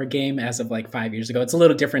All-Star game as of 5 years ago. It's a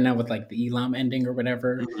little different now with the Elam ending or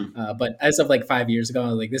whatever. Mm-hmm. But as of 5 years ago,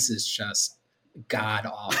 I was this is just god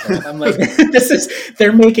awful. I'm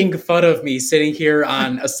they're making fun of me sitting here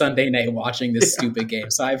on a Sunday night watching this stupid game.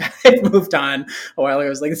 So I've moved on a while ago. I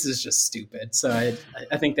was this is just stupid. So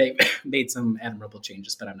I think they made some admirable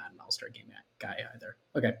changes, but I'm not an All-Star game guy either.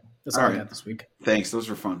 Okay, that's all I got this week. Thanks, those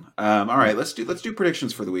were fun. All right, let's do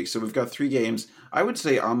predictions for the week. So we've got 3 games. I would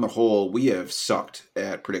say on the whole, we have sucked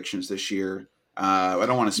at predictions this year. I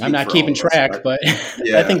don't want to speak. I'm not for keeping all of us, track, but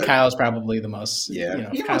yeah, I think Kyle's probably the most. Yeah,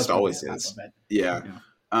 he Kyle's always is. Yeah.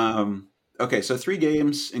 Okay, so 3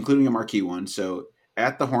 games, including a marquee one. So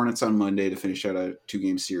at the Hornets on Monday to finish out a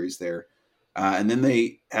 2-game series there, and then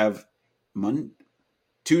they have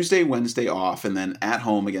Tuesday, Wednesday off, and then at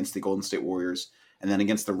home against the Golden State Warriors, and then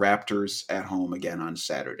against the Raptors at home again on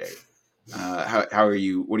Saturday. How are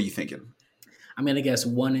you? What are you thinking? I'm going to guess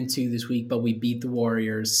 1-2 this week, but we beat the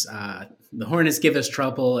Warriors. The Hornets give us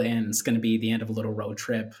trouble, and it's going to be the end of a little road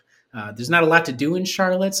trip. There's not a lot to do in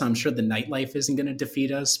Charlotte, so I'm sure the nightlife isn't going to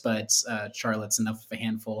defeat us, but Charlotte's enough of a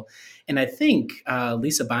handful. And I think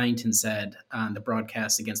Lisa Byington said on the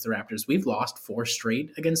broadcast against the Raptors, we've lost 4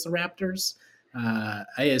 straight against the Raptors. I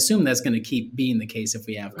assume that's going to keep being the case if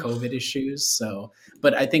we have COVID issues. So,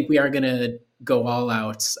 but I think we are going to go all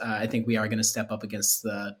out. I think we are going to step up against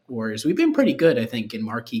the Warriors. We've been pretty good, I think, in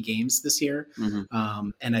marquee games this year. Mm-hmm.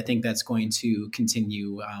 And I think that's going to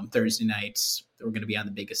continue Thursday nights. We're going to be on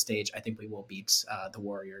the biggest stage. I think we will beat the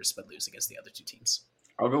Warriors, but lose against the other 2 teams.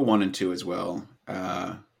 I'll go 1-2 as well.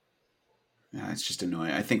 Yeah, it's just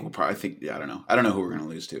annoying. I think I don't know. I don't know who we're going to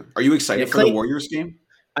lose to. Are you excited for the Warriors game?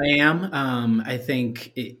 I am. I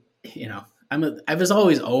think I was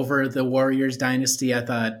always over the Warriors dynasty. I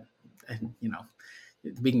thought,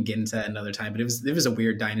 we can get into that another time, but it was a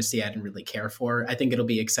weird dynasty I didn't really care for. I think it'll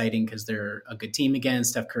be exciting because they're a good team again.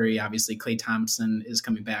 Steph Curry, obviously, Klay Thompson is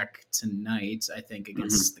coming back tonight, I think,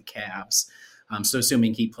 against the Cavs. So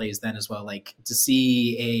assuming he plays then as well, like to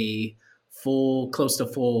see a close to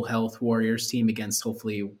full health Warriors team against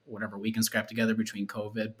hopefully whatever we can scrap together between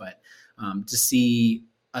COVID, but to see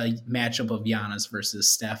a matchup of Giannis versus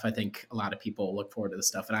Steph, I think a lot of people look forward to the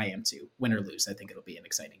stuff, and I am too. Win or lose, I think it'll be an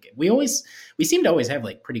exciting game. We seem to always have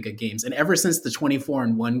like pretty good games, and ever since the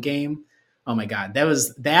 24-1 game, oh my God, that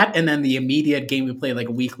was that, and then the immediate game we played like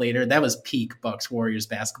a week later, that was peak Bucks Warriors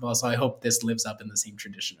basketball. So I hope this lives up in the same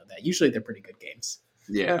tradition of that. Usually they're pretty good games.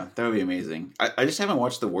 Yeah, that would be amazing. I just haven't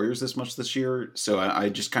watched the Warriors this much this year, so I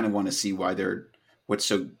just kind of want to see what's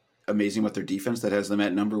so amazing about their defense that has them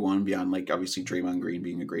at number one beyond like obviously Draymond Green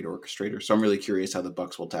being a great orchestrator. So I'm really curious how the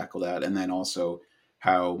Bucks will tackle that, and then also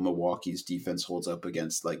how Milwaukee's defense holds up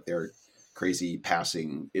against like their crazy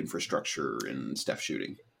passing infrastructure and Steph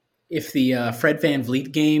shooting. If the Fred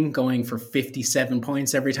VanVleet game going for 57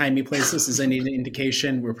 points every time he plays this is any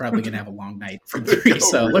indication, we're probably going to have a long night from three.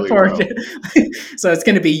 So really look forward to So it's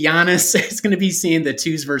going to be Giannis. It's going to be seeing the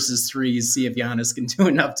 2s versus 3s, see if Giannis can do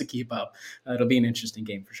enough to keep up. It'll be an interesting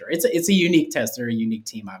game for sure. It's a unique test. They're a unique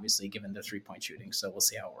team, obviously, given the 3-point shooting. So we'll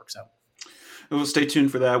see how it works out. We'll stay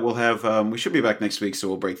tuned for that. We'll have we should be back next week, so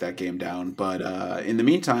we'll break that game down. But in the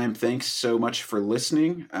meantime, thanks so much for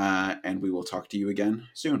listening, and we will talk to you again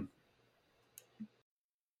soon.